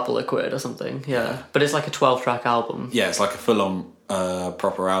like a couple of quid or something, yeah. But it's like a 12-track album. Yeah, it's like a full-on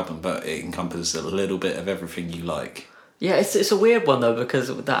proper album, but it encompasses a little bit of everything you like. Yeah, it's a weird one though,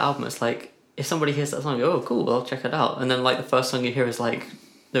 because with that album, it's like, if somebody hears that song, you go, oh cool, I'll check it out. And then like the first song you hear is like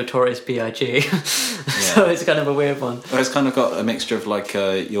Notorious B.I.G. So it's kind of a weird one. Well, it's kind of got a mixture of like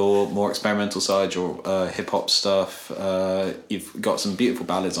your more experimental side, your hip-hop stuff. You've got some beautiful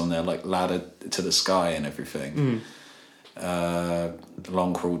ballads on there, like Ladder to the Sky and everything. The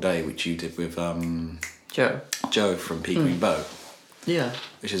Long Cruel Day, which you did with Joe from Pea Green Bow. Yeah.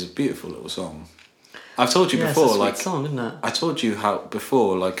 Which is a beautiful little song. I've told you it's before, a sweet like song, isn't it? I told you how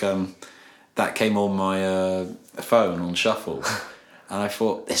before, like that came on my phone on shuffle, and I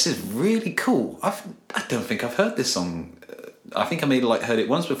thought, this is really cool. I don't think I've heard this song. I think I maybe like heard it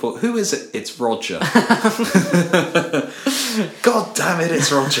once before. Who is it? It's Roger. God damn it,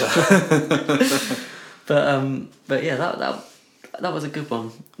 it's Roger. But yeah, that was a good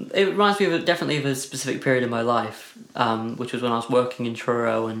one. It reminds me definitely of a specific period in my life, which was when I was working in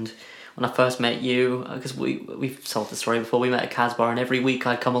Truro, and when I first met you, because we've told the story before, we met at Casbar, and every week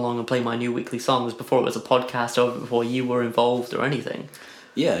I'd come along and play my new weekly songs before it was a podcast or before you were involved or anything.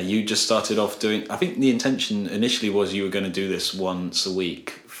 Yeah, you just started off doing... I think the intention initially was you were going to do this once a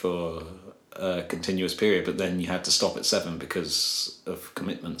week for a continuous period, but then you had to stop at 7 because of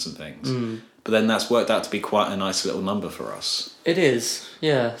commitments and things. But then that's worked out to be quite a nice little number for us. It is,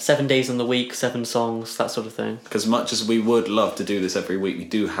 yeah. 7 days in the week, 7 songs, that sort of thing. Because much as we would love to do this every week, we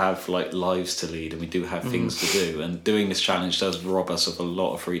do have like lives to lead and we do have things to do. And doing this challenge does rob us of a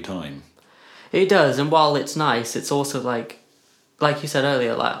lot of free time. It does, and while it's nice, it's also like you said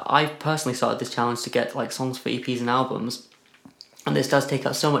earlier, like I personally started this challenge to get like songs for EPs and albums. and this does take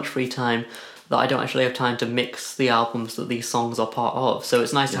up so much free time that I don't actually have time to mix the albums that these songs are part of. So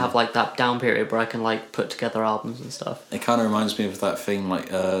it's nice to have like that down period where I can like put together albums and stuff. It kind of reminds me of that thing like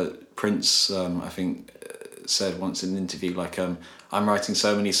Prince, I think, said once in an interview, like, I'm writing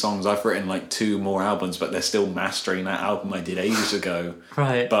so many songs, I've written like 2 more albums, but they're still mastering that album I did ages ago.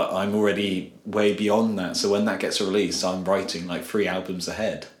 Right. But I'm already way beyond that, so when that gets released, I'm writing like 3 albums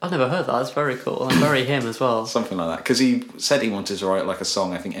ahead. I've never heard that. That's very cool. And very him as well. Something like that. Because he said he wanted to write like a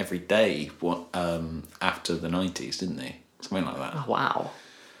song, I think, every day after the 90s, didn't he? Something like that. Oh, wow.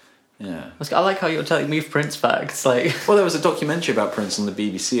 Yeah. I like how you're telling me Prince facts. Like, well, there was a documentary about Prince on the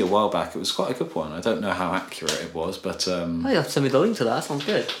BBC a while back. It was quite a good one. I don't know how accurate it was, but oh, you have to send me the link to that. That sounds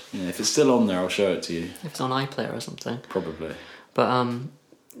good. Yeah, if it's still on there, I'll show it to you. If it's on iPlayer or something. Probably. But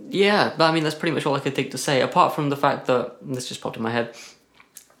yeah. But I mean, that's pretty much all I could think to say. Apart from the fact that this just popped in my head.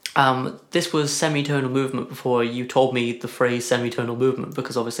 This was semitonal movement before you told me the phrase semitonal movement,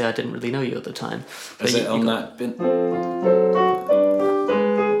 because obviously I didn't really know you at the time. Is it on that bit?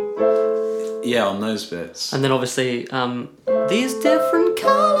 Yeah, on those bits. And then obviously, these different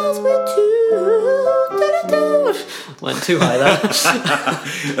colours we choose. Went too high there. I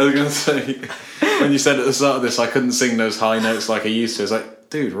was going to say, when you said at the start of this, I couldn't sing those high notes like I used to. I was like,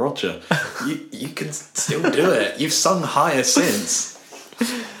 dude, Roger, you can still do it. You've sung higher since.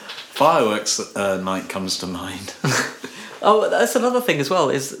 Fireworks night comes to mind. Oh, that's another thing as well,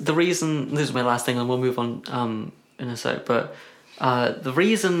 is the reason, this is my last thing and we'll move on in a sec, but the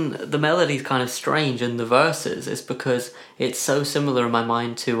reason the melody's kind of strange in the verses is because it's so similar in my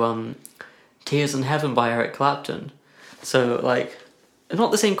mind to Tears in Heaven by Eric Clapton. So, like,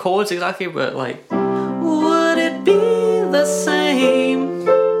 not the same chords exactly, but like, would it be the same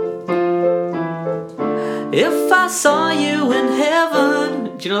if I saw you in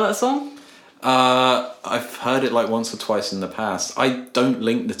heaven? Do you know that song? I've heard it like once or twice in the past. I don't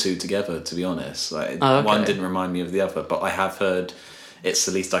link the two together, to be honest. Like, okay. One didn't remind me of the other, but I have heard It's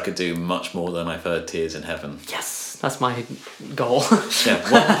the Least I Could Do much more than I've heard Tears in Heaven. Yes, that's my goal. Yeah,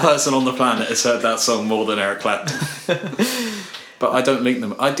 one person on the planet has heard that song more than Eric Clapton. But I don't link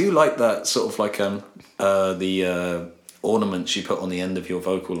them. I do like that sort of like the ornaments you put on the end of your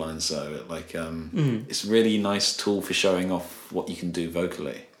vocal lines, though. Like, it's a really nice tool for showing off what you can do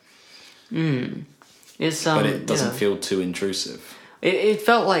vocally. It's, but it doesn't feel too intrusive. It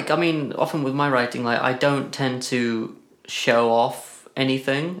felt like, I mean, often with my writing, like, I don't tend to show off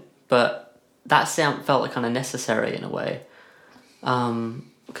anything, but that sound felt like kind of necessary in a way.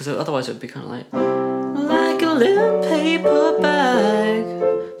 Because otherwise it would be kind of like a little paper bag,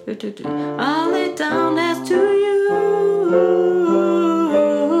 I'll lay down next to you.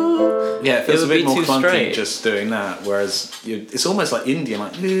 Yeah, it feels a bit more clunky straight. Just doing that, whereas it's almost like Indian,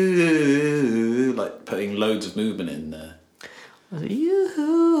 like putting loads of movement in there.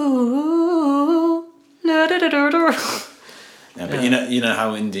 Yeah, but you know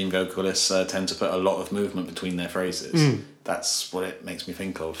how Indian vocalists tend to put a lot of movement between their phrases. That's what it makes me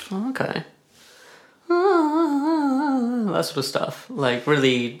think of. Oh, okay. That sort of stuff, like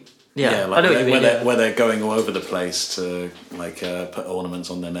really. Yeah, like I know what you mean, where they're going all over the place to like put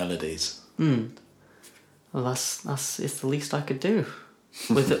ornaments on their melodies. Well, that's it's the least I could do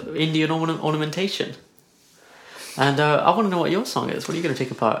with Indian ornamentation. And I want to know what your song is. What are you going to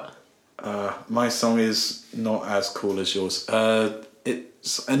take apart? My song is not as cool as yours.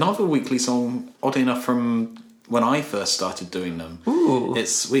 It's another weekly song, oddly enough, from when I first started doing them. Ooh.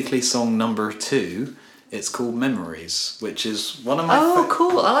 It's weekly song number 2. It's called Memories, which is one of my... Oh,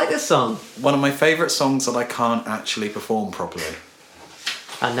 cool. I like this song. One of my favourite songs that I can't actually perform properly.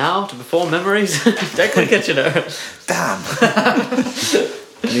 And now, to perform Memories, Declan Kitchener. Damn.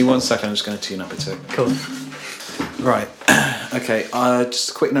 Give me 1 second, I'm just going to tune up a tick. Cool. Right. Okay,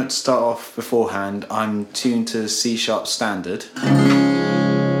 just a quick note to start off beforehand. I'm tuned to C# standard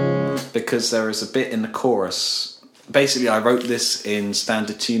because there is a bit in the chorus. Basically, I wrote this in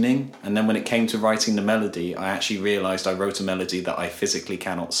standard tuning, and then when it came to writing the melody, I actually realised I wrote a melody that I physically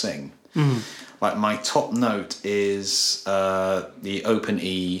cannot sing. Like, my top note is the open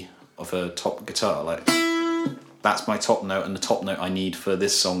E of a top guitar. Like, that's my top note, and the top note I need for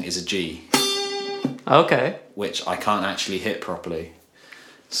this song is a G. Okay. Which I can't actually hit properly.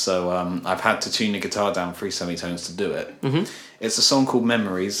 So I've had to tune the guitar down 3 semitones to do it. It's a song called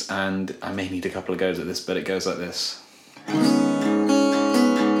Memories, and I may need a couple of goes at this, but it goes like this.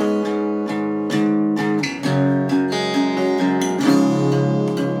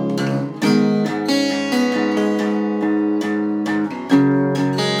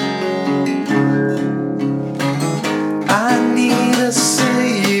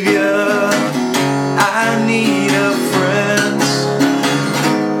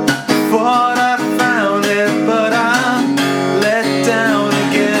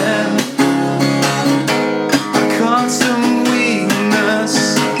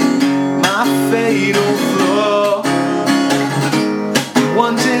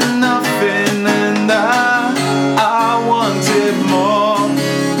 wanted nothing and I wanted more.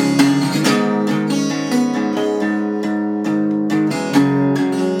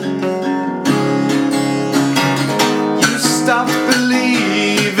 You stopped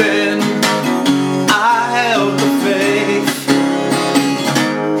believing, I held the faith.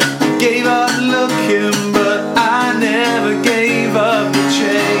 Gave up looking, but I never gave up the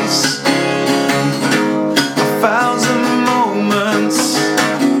chase. 1,000 moments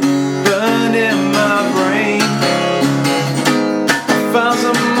burned in my brain.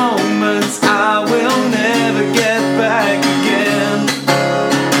 1,000 moments I will never get back again.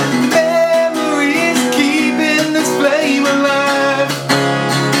 Memories keeping this flame alive.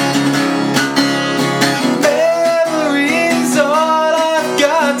 Memories all I've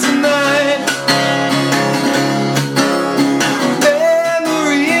got tonight.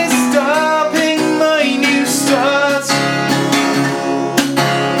 Memories stopping my new start.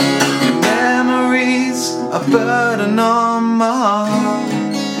 Memories a burden on my heart.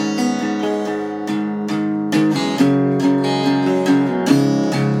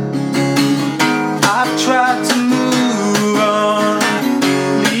 I've tried to move on,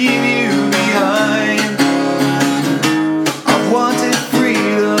 leave you behind. I wanted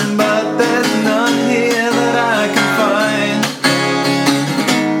freedom, but there's none here that I can find.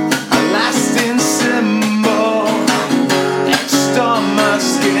 A lasting symbol etched on my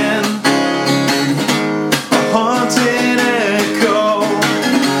skin. A haunting echo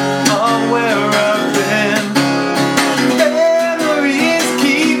of where I've been. Memories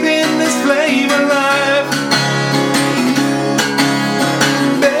keeping this flame alive.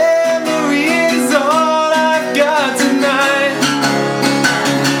 Memories all I've got tonight.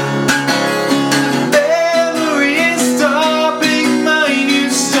 Memories stopping my new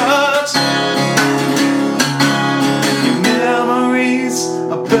start. Memories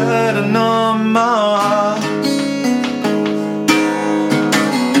a burden on my heart.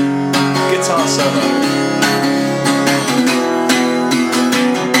 Guitar solo.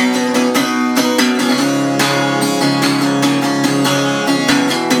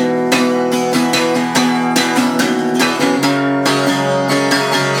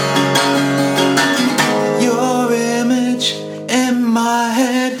 Your image in my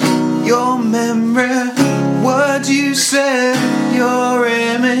head, your memory, what you said. Your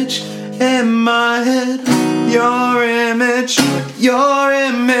image in my head, your image, your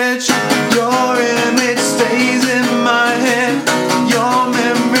image, your image stays in my head. Your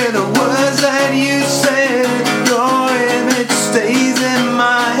memory, the words that you said. Your image stays in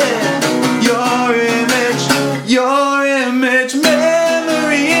my head. Your image, your image.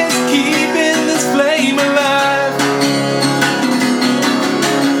 Memory is keeping this flame alive.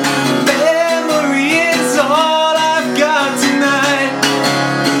 Memory is all I've got tonight.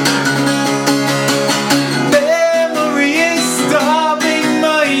 Memory is stopping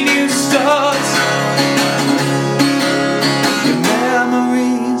my new start. Your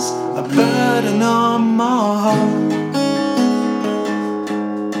memories a burden on my heart.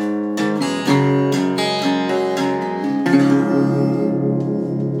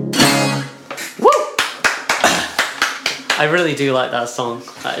 I really do like that song.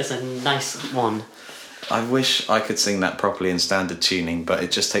 That is a nice one. I wish I could sing that properly in standard tuning, but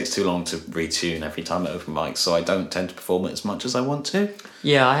it just takes too long to retune every time at open mic, so I don't tend to perform it as much as I want to.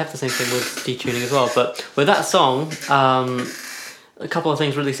 Yeah, I have the same thing with detuning as well. But with that song, a couple of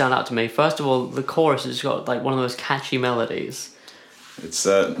things really stand out to me. First of all, the chorus has got like one of the most catchy melodies. It's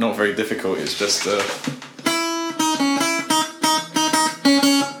not very difficult, it's just...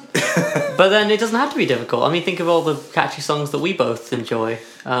 But then it doesn't have to be difficult. I mean, think of all the catchy songs that we both enjoy.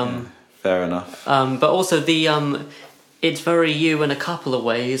 Fair enough. But also it's very you in a couple of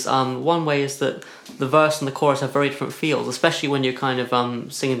ways. One way is that the verse and the chorus have very different feels, especially when you're kind of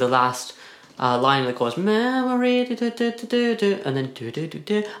singing the last line of the chorus, memory, and then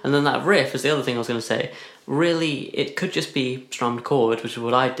and then that riff is the other thing I was going to say. Really, it could just be strummed chord, which is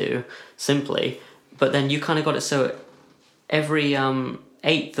what I do simply. But then you kind of got it so every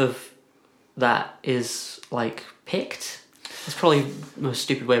eighth of that is like picked. It's probably the most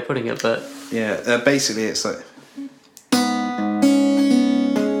stupid way of putting it, but yeah, basically it's like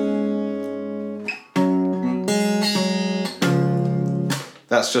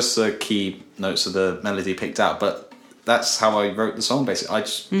that's just the key notes of the melody picked out, but that's how I wrote the song basically. I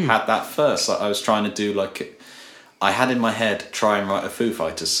just had that first. Like I was trying to do I had in my head try and write a Foo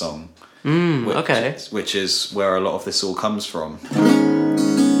Fighters song. Which is where a lot of this all comes from.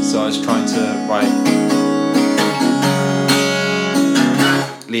 So I was trying to write,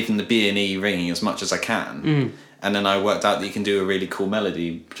 leaving the B and E ringing as much as I can, And then I worked out that you can do a really cool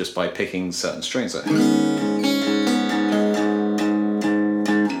melody just by picking certain strings. Like,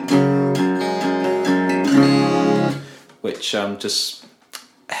 which just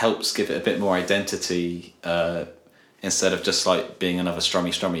helps give it a bit more identity instead of just like being another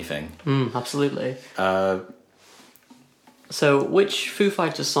strummy thing. Absolutely. So which Foo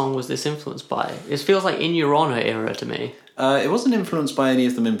Fighters song was this influenced by? It feels like In Your Honor era to me. It wasn't influenced by any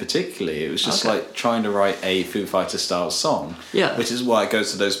of them in particular. It was just like trying to write a Foo Fighters style song. Yeah. Which is why it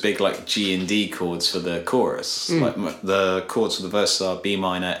goes to those big like G and D chords for the chorus. Like the chords for the verse are B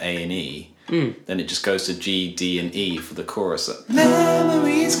minor, A and E. Then it just goes to G, D and E for the chorus.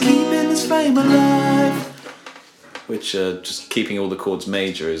 Memories keeping this flame alive. Which just keeping all the chords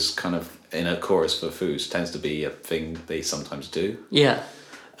major is kind of in a chorus for Foos tends to be a thing they sometimes do. Yeah.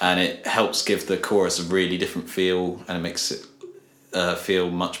 And it helps give the chorus a really different feel, and it makes it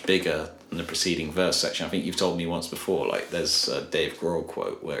feel much bigger than the preceding verse section. I think you've told me once before, like there's a Dave Grohl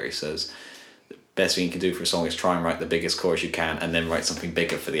quote where he says, the best thing you can do for a song is try and write the biggest chorus you can and then write something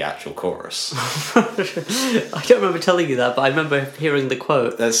bigger for the actual chorus. I don't remember telling you that, but I remember hearing the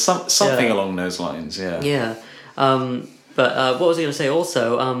quote. There's something along those lines, yeah. Yeah. But what was I going to say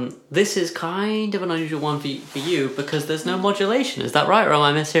also? This is kind of an unusual one for you because there's no modulation. Is that right, or am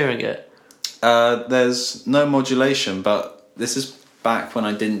I mishearing it? There's no modulation, but this is back when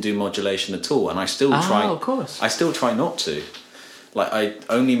I didn't do modulation at all, and I still try. Oh, of course. I still try not to. Like I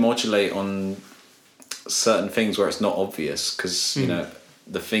only modulate on certain things where it's not obvious, because you know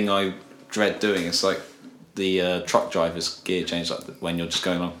the thing I dread doing is like the truck driver's gear change, like when you're just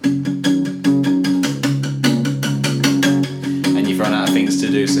going along. You've run out of things to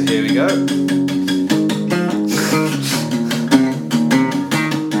do, so here we go.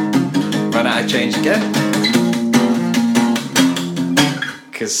 Run out of change again.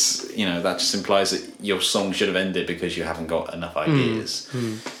 Because, you know, that just implies that your song should have ended because you haven't got enough ideas.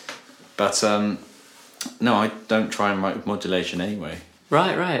 But, no, I don't try and write with modulation anyway.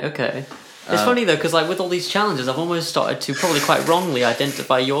 Right, okay. It's funny, though, because, like, with all these challenges, I've almost started to, probably quite wrongly,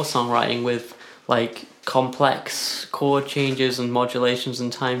 identify your songwriting with, like, complex chord changes and modulations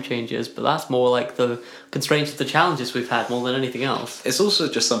and time changes, but that's more like the constraints of the challenges we've had more than anything else. It's also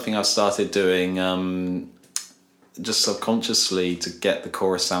just something I've started doing just subconsciously to get the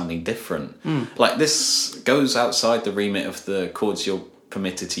chorus sounding different. Like this goes outside the remit of the chords you're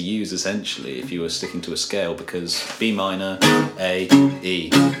permitted to use essentially if you were sticking to a scale, because B minor, A, E,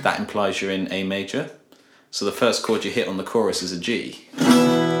 that implies you're in A major, so the first chord you hit on the chorus is a G,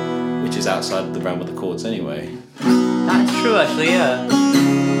 which is outside the realm of the chords anyway. That's true, actually, yeah.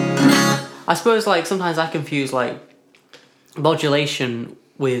 I suppose, like, sometimes I confuse, like, modulation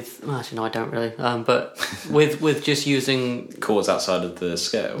with... Well, actually, no, I don't really. But with just using... chords outside of the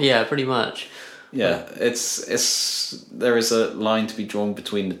scale. Yeah, pretty much. Yeah, it's there is a line to be drawn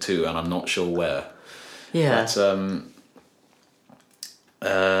between the two, and I'm not sure where. Yeah. But,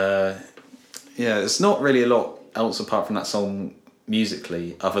 yeah, there's not really a lot else apart from that song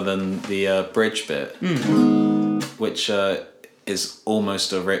musically, other than the bridge bit, which is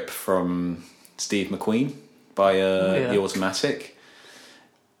almost a rip from Steve McQueen by The Automatic,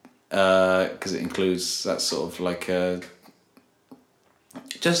 because it includes that sort of like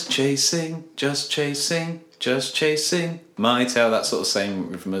just chasing my tail, that sort of same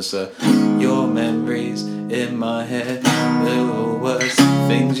rhythm as your memories in my head, little words,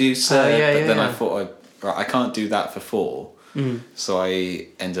 things you said, but then I thought I can't do that for 4. So I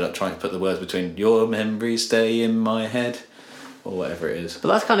ended up trying to put the words between your memories stay in my head, or whatever it is. But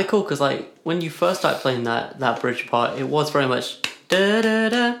that's kind of cool, because like when you first started playing that bridge part, it was very much da da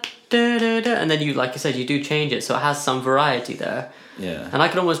da da da da, and then you, like you said, you do change it, so it has some variety there. Yeah. And I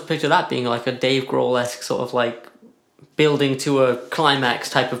could almost picture that being like a Dave Grohl-esque sort of like building to a climax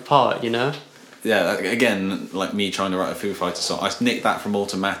type of part, you know? Yeah, again, like me trying to write a Foo Fighters song, I nicked that from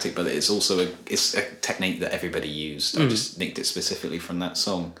Automatic, but it's also it's a technique that everybody used. I just nicked it specifically from that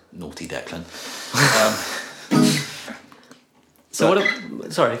song. Naughty Declan.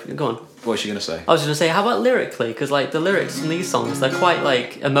 Sorry, go on. What was you going to say? I was going to say, how about lyrically? Because like the lyrics in these songs, they're quite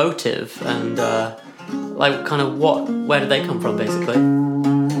like emotive and like kind of where do they come from, basically?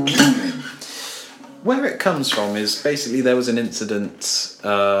 Where it comes from is basically there was an incident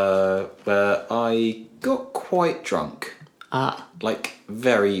where I got quite drunk. Like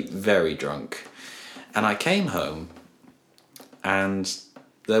very, very drunk. And I came home and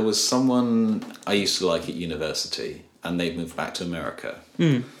there was someone I used to like at university, and they'd moved back to America.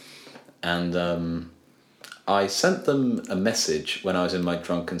 And I sent them a message when I was in my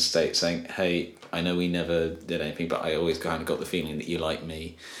drunken state saying, hey, I know we never did anything, but I always kind of got the feeling that you like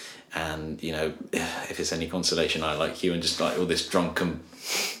me. And, you know, if it's any consolation, I like you, and just like all this drunken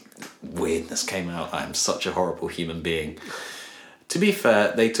weirdness came out. I am such a horrible human being. To be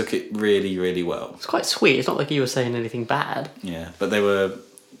fair, they took it really, really well. It's quite sweet. It's not like you were saying anything bad. Yeah, but they were,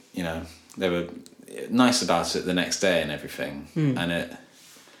 you know, they were nice about it the next day and everything. And it,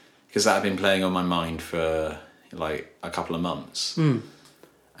 because that had been playing on my mind for like a couple of months.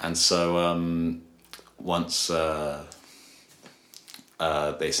 And so once they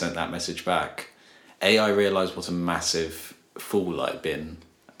sent that message back, I realised what a massive fool I'd been,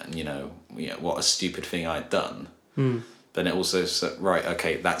 and you know what a stupid thing I'd done. Then it also said, right,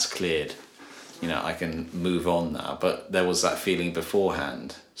 okay, that's cleared. You know, I can move on now. But there was that feeling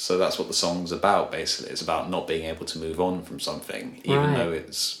beforehand. So that's what the song's about, basically. It's about not being able to move on from something, even though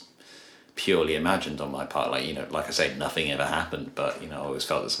it's purely imagined on my part. Like, you know, like I say, nothing ever happened, but, you know, I always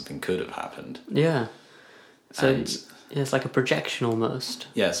felt that something could have happened. Yeah. So And, it's like a projection almost.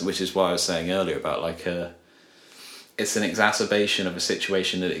 yes, which is why I was saying earlier about, like, it's an exacerbation of a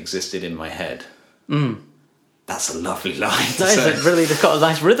situation that existed in my head. That's a lovely line. That is really got a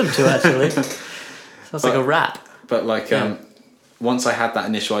nice rhythm to it, actually. Sounds like a rap. But like, once I had that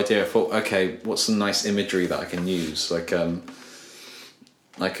initial idea, I thought, okay, what's some nice imagery that I can use? Like a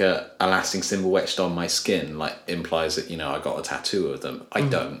lasting symbol etched on my skin, like implies that, you know, I got a tattoo of them. I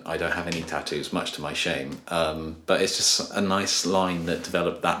don't have any tattoos, much to my shame. But it's just a nice line that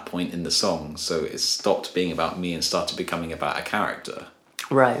developed that point in the song. So it stopped being about me and started becoming about a character.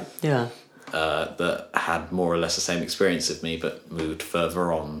 Right, yeah. That had more or less the same experience of me, but moved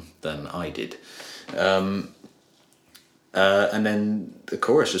further on than I did. And then the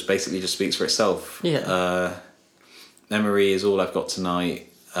chorus just basically just speaks for itself. Yeah. Memory is all I've got tonight.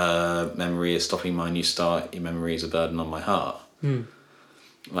 Memory is stopping my new start. Your memory is a burden on my heart.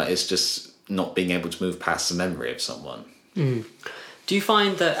 Like, it's just not being able to move past the memory of someone. Do you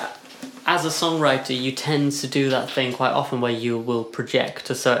find that as a songwriter you tend to do that thing quite often where you will project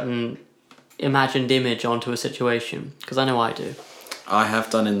a certain imagined image onto a situation? Because I know I do. I have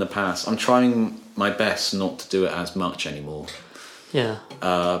done in the past. I'm trying my best not to do it as much anymore. Yeah.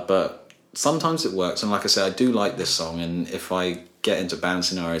 But sometimes it works, and like I said, I do like this song, and if I get into band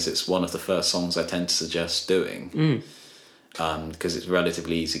scenarios, it's one of the first songs I tend to suggest doing. Because it's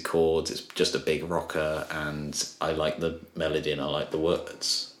relatively easy chords, it's just a big rocker, and I like the melody and I like the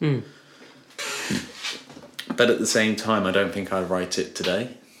words. But at the same time, I don't think I'd write it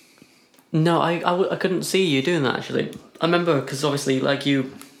today. No, I couldn't see you doing that, actually. I remember, because obviously, like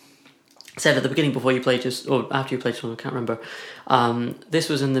you said at the beginning before you played or after you played song, I can't remember, this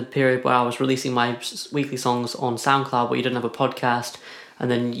was in the period where I was releasing my weekly songs on SoundCloud, where you didn't have a podcast,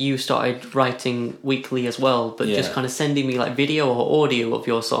 and then you started writing weekly as well, but just kind of sending me like video or audio of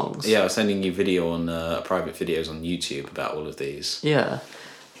your songs. Yeah, I was sending you video on private videos on YouTube about all of these. Yeah,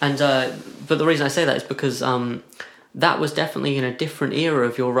 and but the reason I say that is because that was definitely in a different era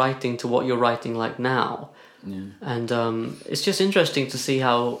of your writing to what you're writing like now. And it's just interesting to see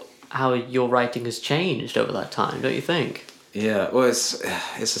how your writing has changed over that time, don't you think? Yeah, well, it's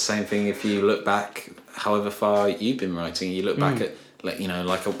the same thing if you look back, however far you've been writing, you look back at, like, you know,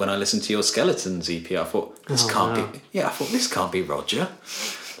 like when I listened to your Skeletons EP, I thought, this can't be Roger.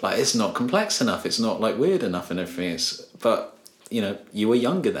 Like, it's not complex enough, it's not like weird enough and everything. But, you know, you were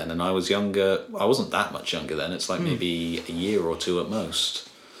younger then and I was younger. I wasn't that much younger then. It's like maybe a year or two at most.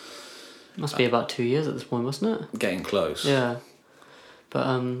 Must be about 2 years at this point, mustn't it? Getting close. Yeah.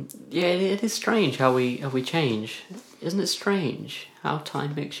 But it is strange how we change. Isn't it strange how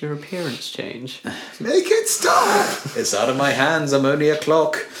time makes your appearance change? Make it stop! It's out of my hands, I'm only a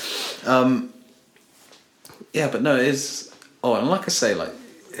clock. Yeah, but no, it is... Oh, and like I say, like,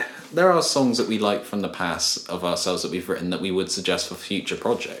 there are songs that we like from the past of ourselves that we've written that we would suggest for future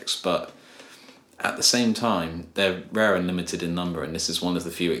projects, but at the same time, they're rare and limited in number, and this is one of the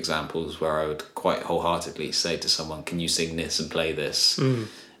few examples where I would quite wholeheartedly say to someone, can you sing this and play this?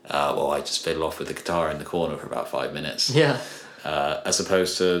 Well, I just fiddle off with the guitar in the corner for about 5 minutes. Yeah. As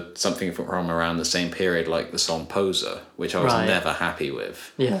opposed to something from around the same period, like the song Poser, which I was never happy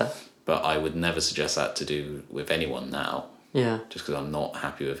with. Yeah. But I would never suggest that to do with anyone now. Yeah. Just because I'm not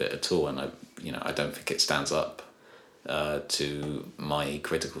happy with it at all, and I don't think it stands up to my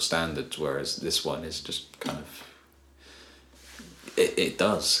critical standards. Whereas this one is just kind of it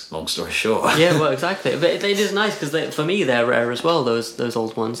does. Long story short. Yeah, well, exactly. But it is nice because for me they're rare as well. Those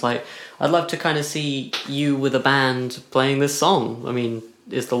old ones. Like, I'd love to kind of see you with a band playing this song. I mean,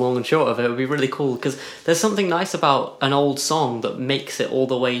 is the long and short of it. It would be really cool because there's something nice about an old song that makes it all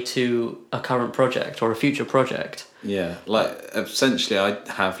the way to a current project or a future project. Yeah, like essentially I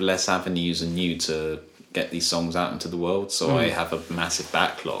have less avenues than you to get these songs out into the world, so I have a massive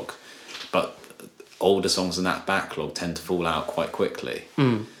backlog. But older songs in that backlog tend to fall out quite quickly.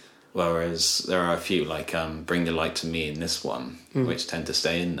 Whereas there are a few, like Bring the Light to Me and this one, which tend to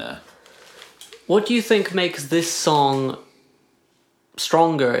stay in there. What do you think makes this song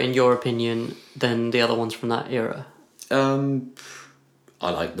stronger, in your opinion, than the other ones from that era? I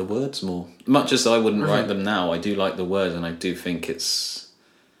like the words more. Much as I wouldn't write them now, I do like the words, and I do think it's...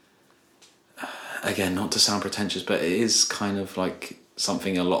 Again, not to sound pretentious, but it is kind of like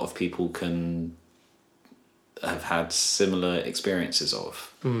something a lot of people can have had similar experiences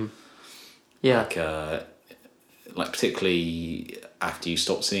of. Yeah. Like particularly after you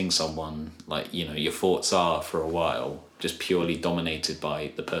stop seeing someone, like, you know, your thoughts are for a while just purely dominated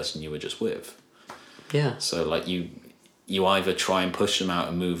by the person you were just with. Yeah. So like you either try and push them out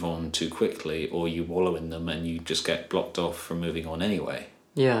and move on too quickly, or you wallow in them and you just get blocked off from moving on anyway.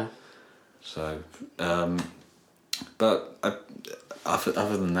 Yeah. So, but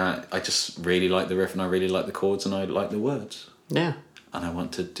other than that, I just really like the riff, and I really like the chords, and I like the words. Yeah. And I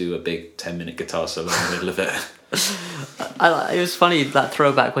want to do a big 10-minute guitar solo in the middle of it. It was funny, that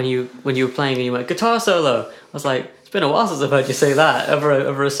throwback when you were playing and you went, guitar solo. I was like, it's been a while since I've heard you say that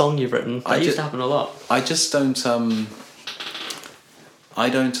over a song you've written. That used to happen a lot. I just don't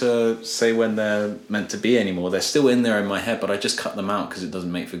say when they're meant to be anymore. They're still in there in my head, but I just cut them out because it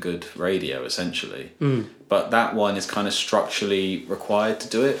doesn't make for good radio, essentially. But that one is kind of structurally required to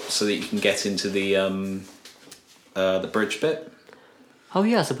do it so that you can get into the bridge bit. Oh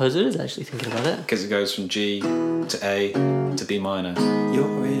yeah, I suppose it is, actually, thinking about it. Because it goes from G to A to B minor.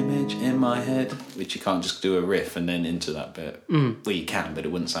 Your image in my head, which you can't just do a riff and then into that bit. Well, you can, but it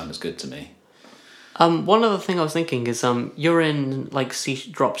wouldn't sound as good to me. One other thing I was thinking is you're in like C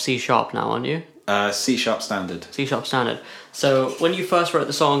sharp now, aren't you? C sharp standard. C sharp standard. So when you first wrote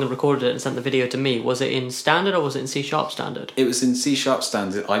the song and recorded it and sent the video to me, was it in standard or was it in C sharp standard? It was in C sharp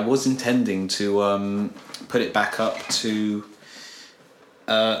standard. I was intending to put it back up to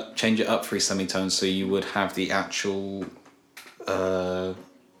change it up 3 semitones so you would have the actual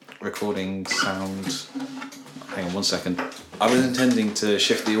recording sound. Hang on 1 second. I was intending to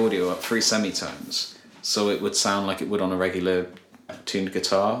shift the audio up 3 semitones so it would sound like it would on a regular tuned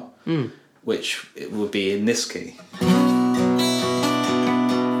guitar, which it would be in this key.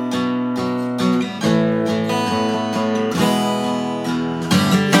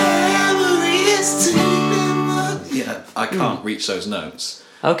 Yeah, I can't reach those notes.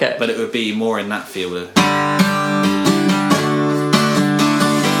 Okay. But it would be more in that field.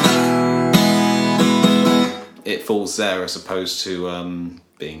 It falls there as opposed to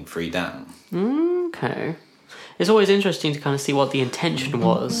being 3 down. Okay. It's always interesting to kind of see what the intention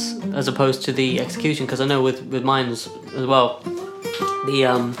was as opposed to the execution, because I know with mine as well,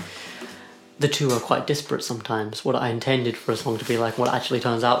 the two are quite disparate sometimes. What I intended for a song to be like, what it actually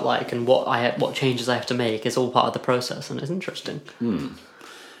turns out like, and what changes I have to make is all part of the process, and it's interesting.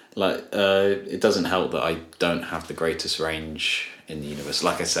 Like, it doesn't help that I don't have the greatest range in the universe.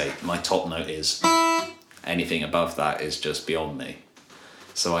 Like I say, my top note is... anything above that is just beyond me.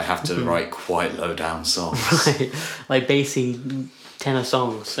 So I have to write quite low down songs. Right. Like bassy tenor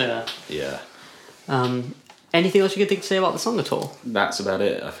songs, yeah. Yeah. Anything else you could think to say about the song at all? That's about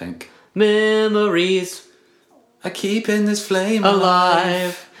it, I think. Memories I keep in this flame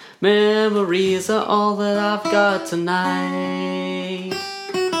alive. Memories are all that I've got tonight.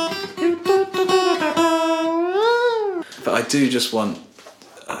 But I do just want...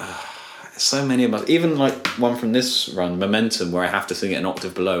 so many of us, even like one from this run, Momentum, where I have to sing it an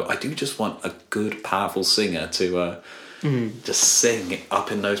octave below, I do just want a good, powerful singer to just sing it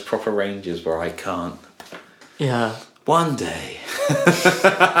up in those proper ranges where I can't. Yeah. One day.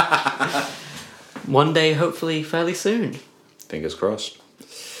 One day, hopefully, fairly soon. Fingers crossed.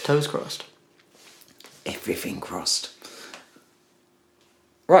 Toes crossed. Everything crossed.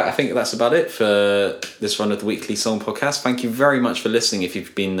 Right, I think that's about it for this run of the Weekly Song Podcast. Thank you very much for listening if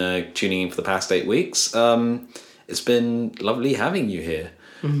you've been tuning in for the past 8 weeks. It's been lovely having you here.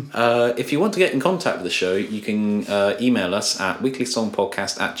 If you want to get in contact with the show, you can email us at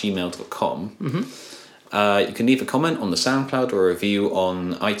weeklysongpodcast@gmail.com. You can leave a comment on the SoundCloud or a review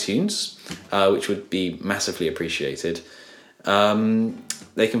on iTunes, which would be massively appreciated.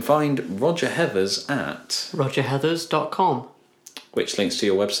 They can find Roger Heathers at... rogerheathers.com. which links to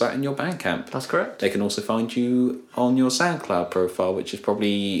your website and your Bandcamp. That's correct. They can also find you on your SoundCloud profile, which is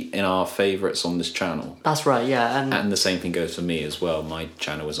probably in our favourites on this channel. That's right, yeah. And the same thing goes for me as well. My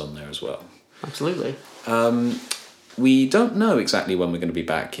channel is on there as well. Absolutely. We don't know exactly when we're going to be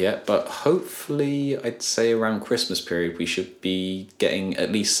back yet, but hopefully, I'd say around Christmas period, we should be getting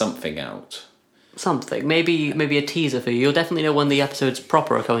at least something out. something. Maybe a teaser for you. You'll definitely know when the episodes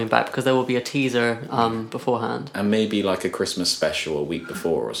proper are coming back because there will be a teaser beforehand. And maybe like a Christmas special a week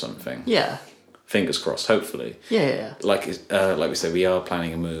before or something. Yeah. Fingers crossed, hopefully. Yeah. Like we said, we are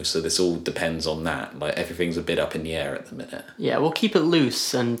planning a move, so this all depends on that. Like, everything's a bit up in the air at the minute. Yeah, we'll keep it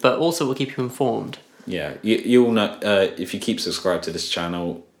loose, but also we'll keep you informed. Yeah, you'll know if you keep subscribed to this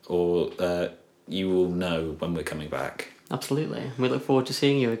channel, or you will know when we're coming back. Absolutely. We look forward to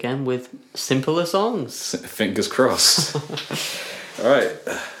seeing you again with simpler songs. Fingers crossed. All right,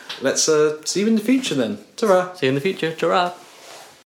 let's see you in the future then. Ta-ra. See you in the future. Ta-ra.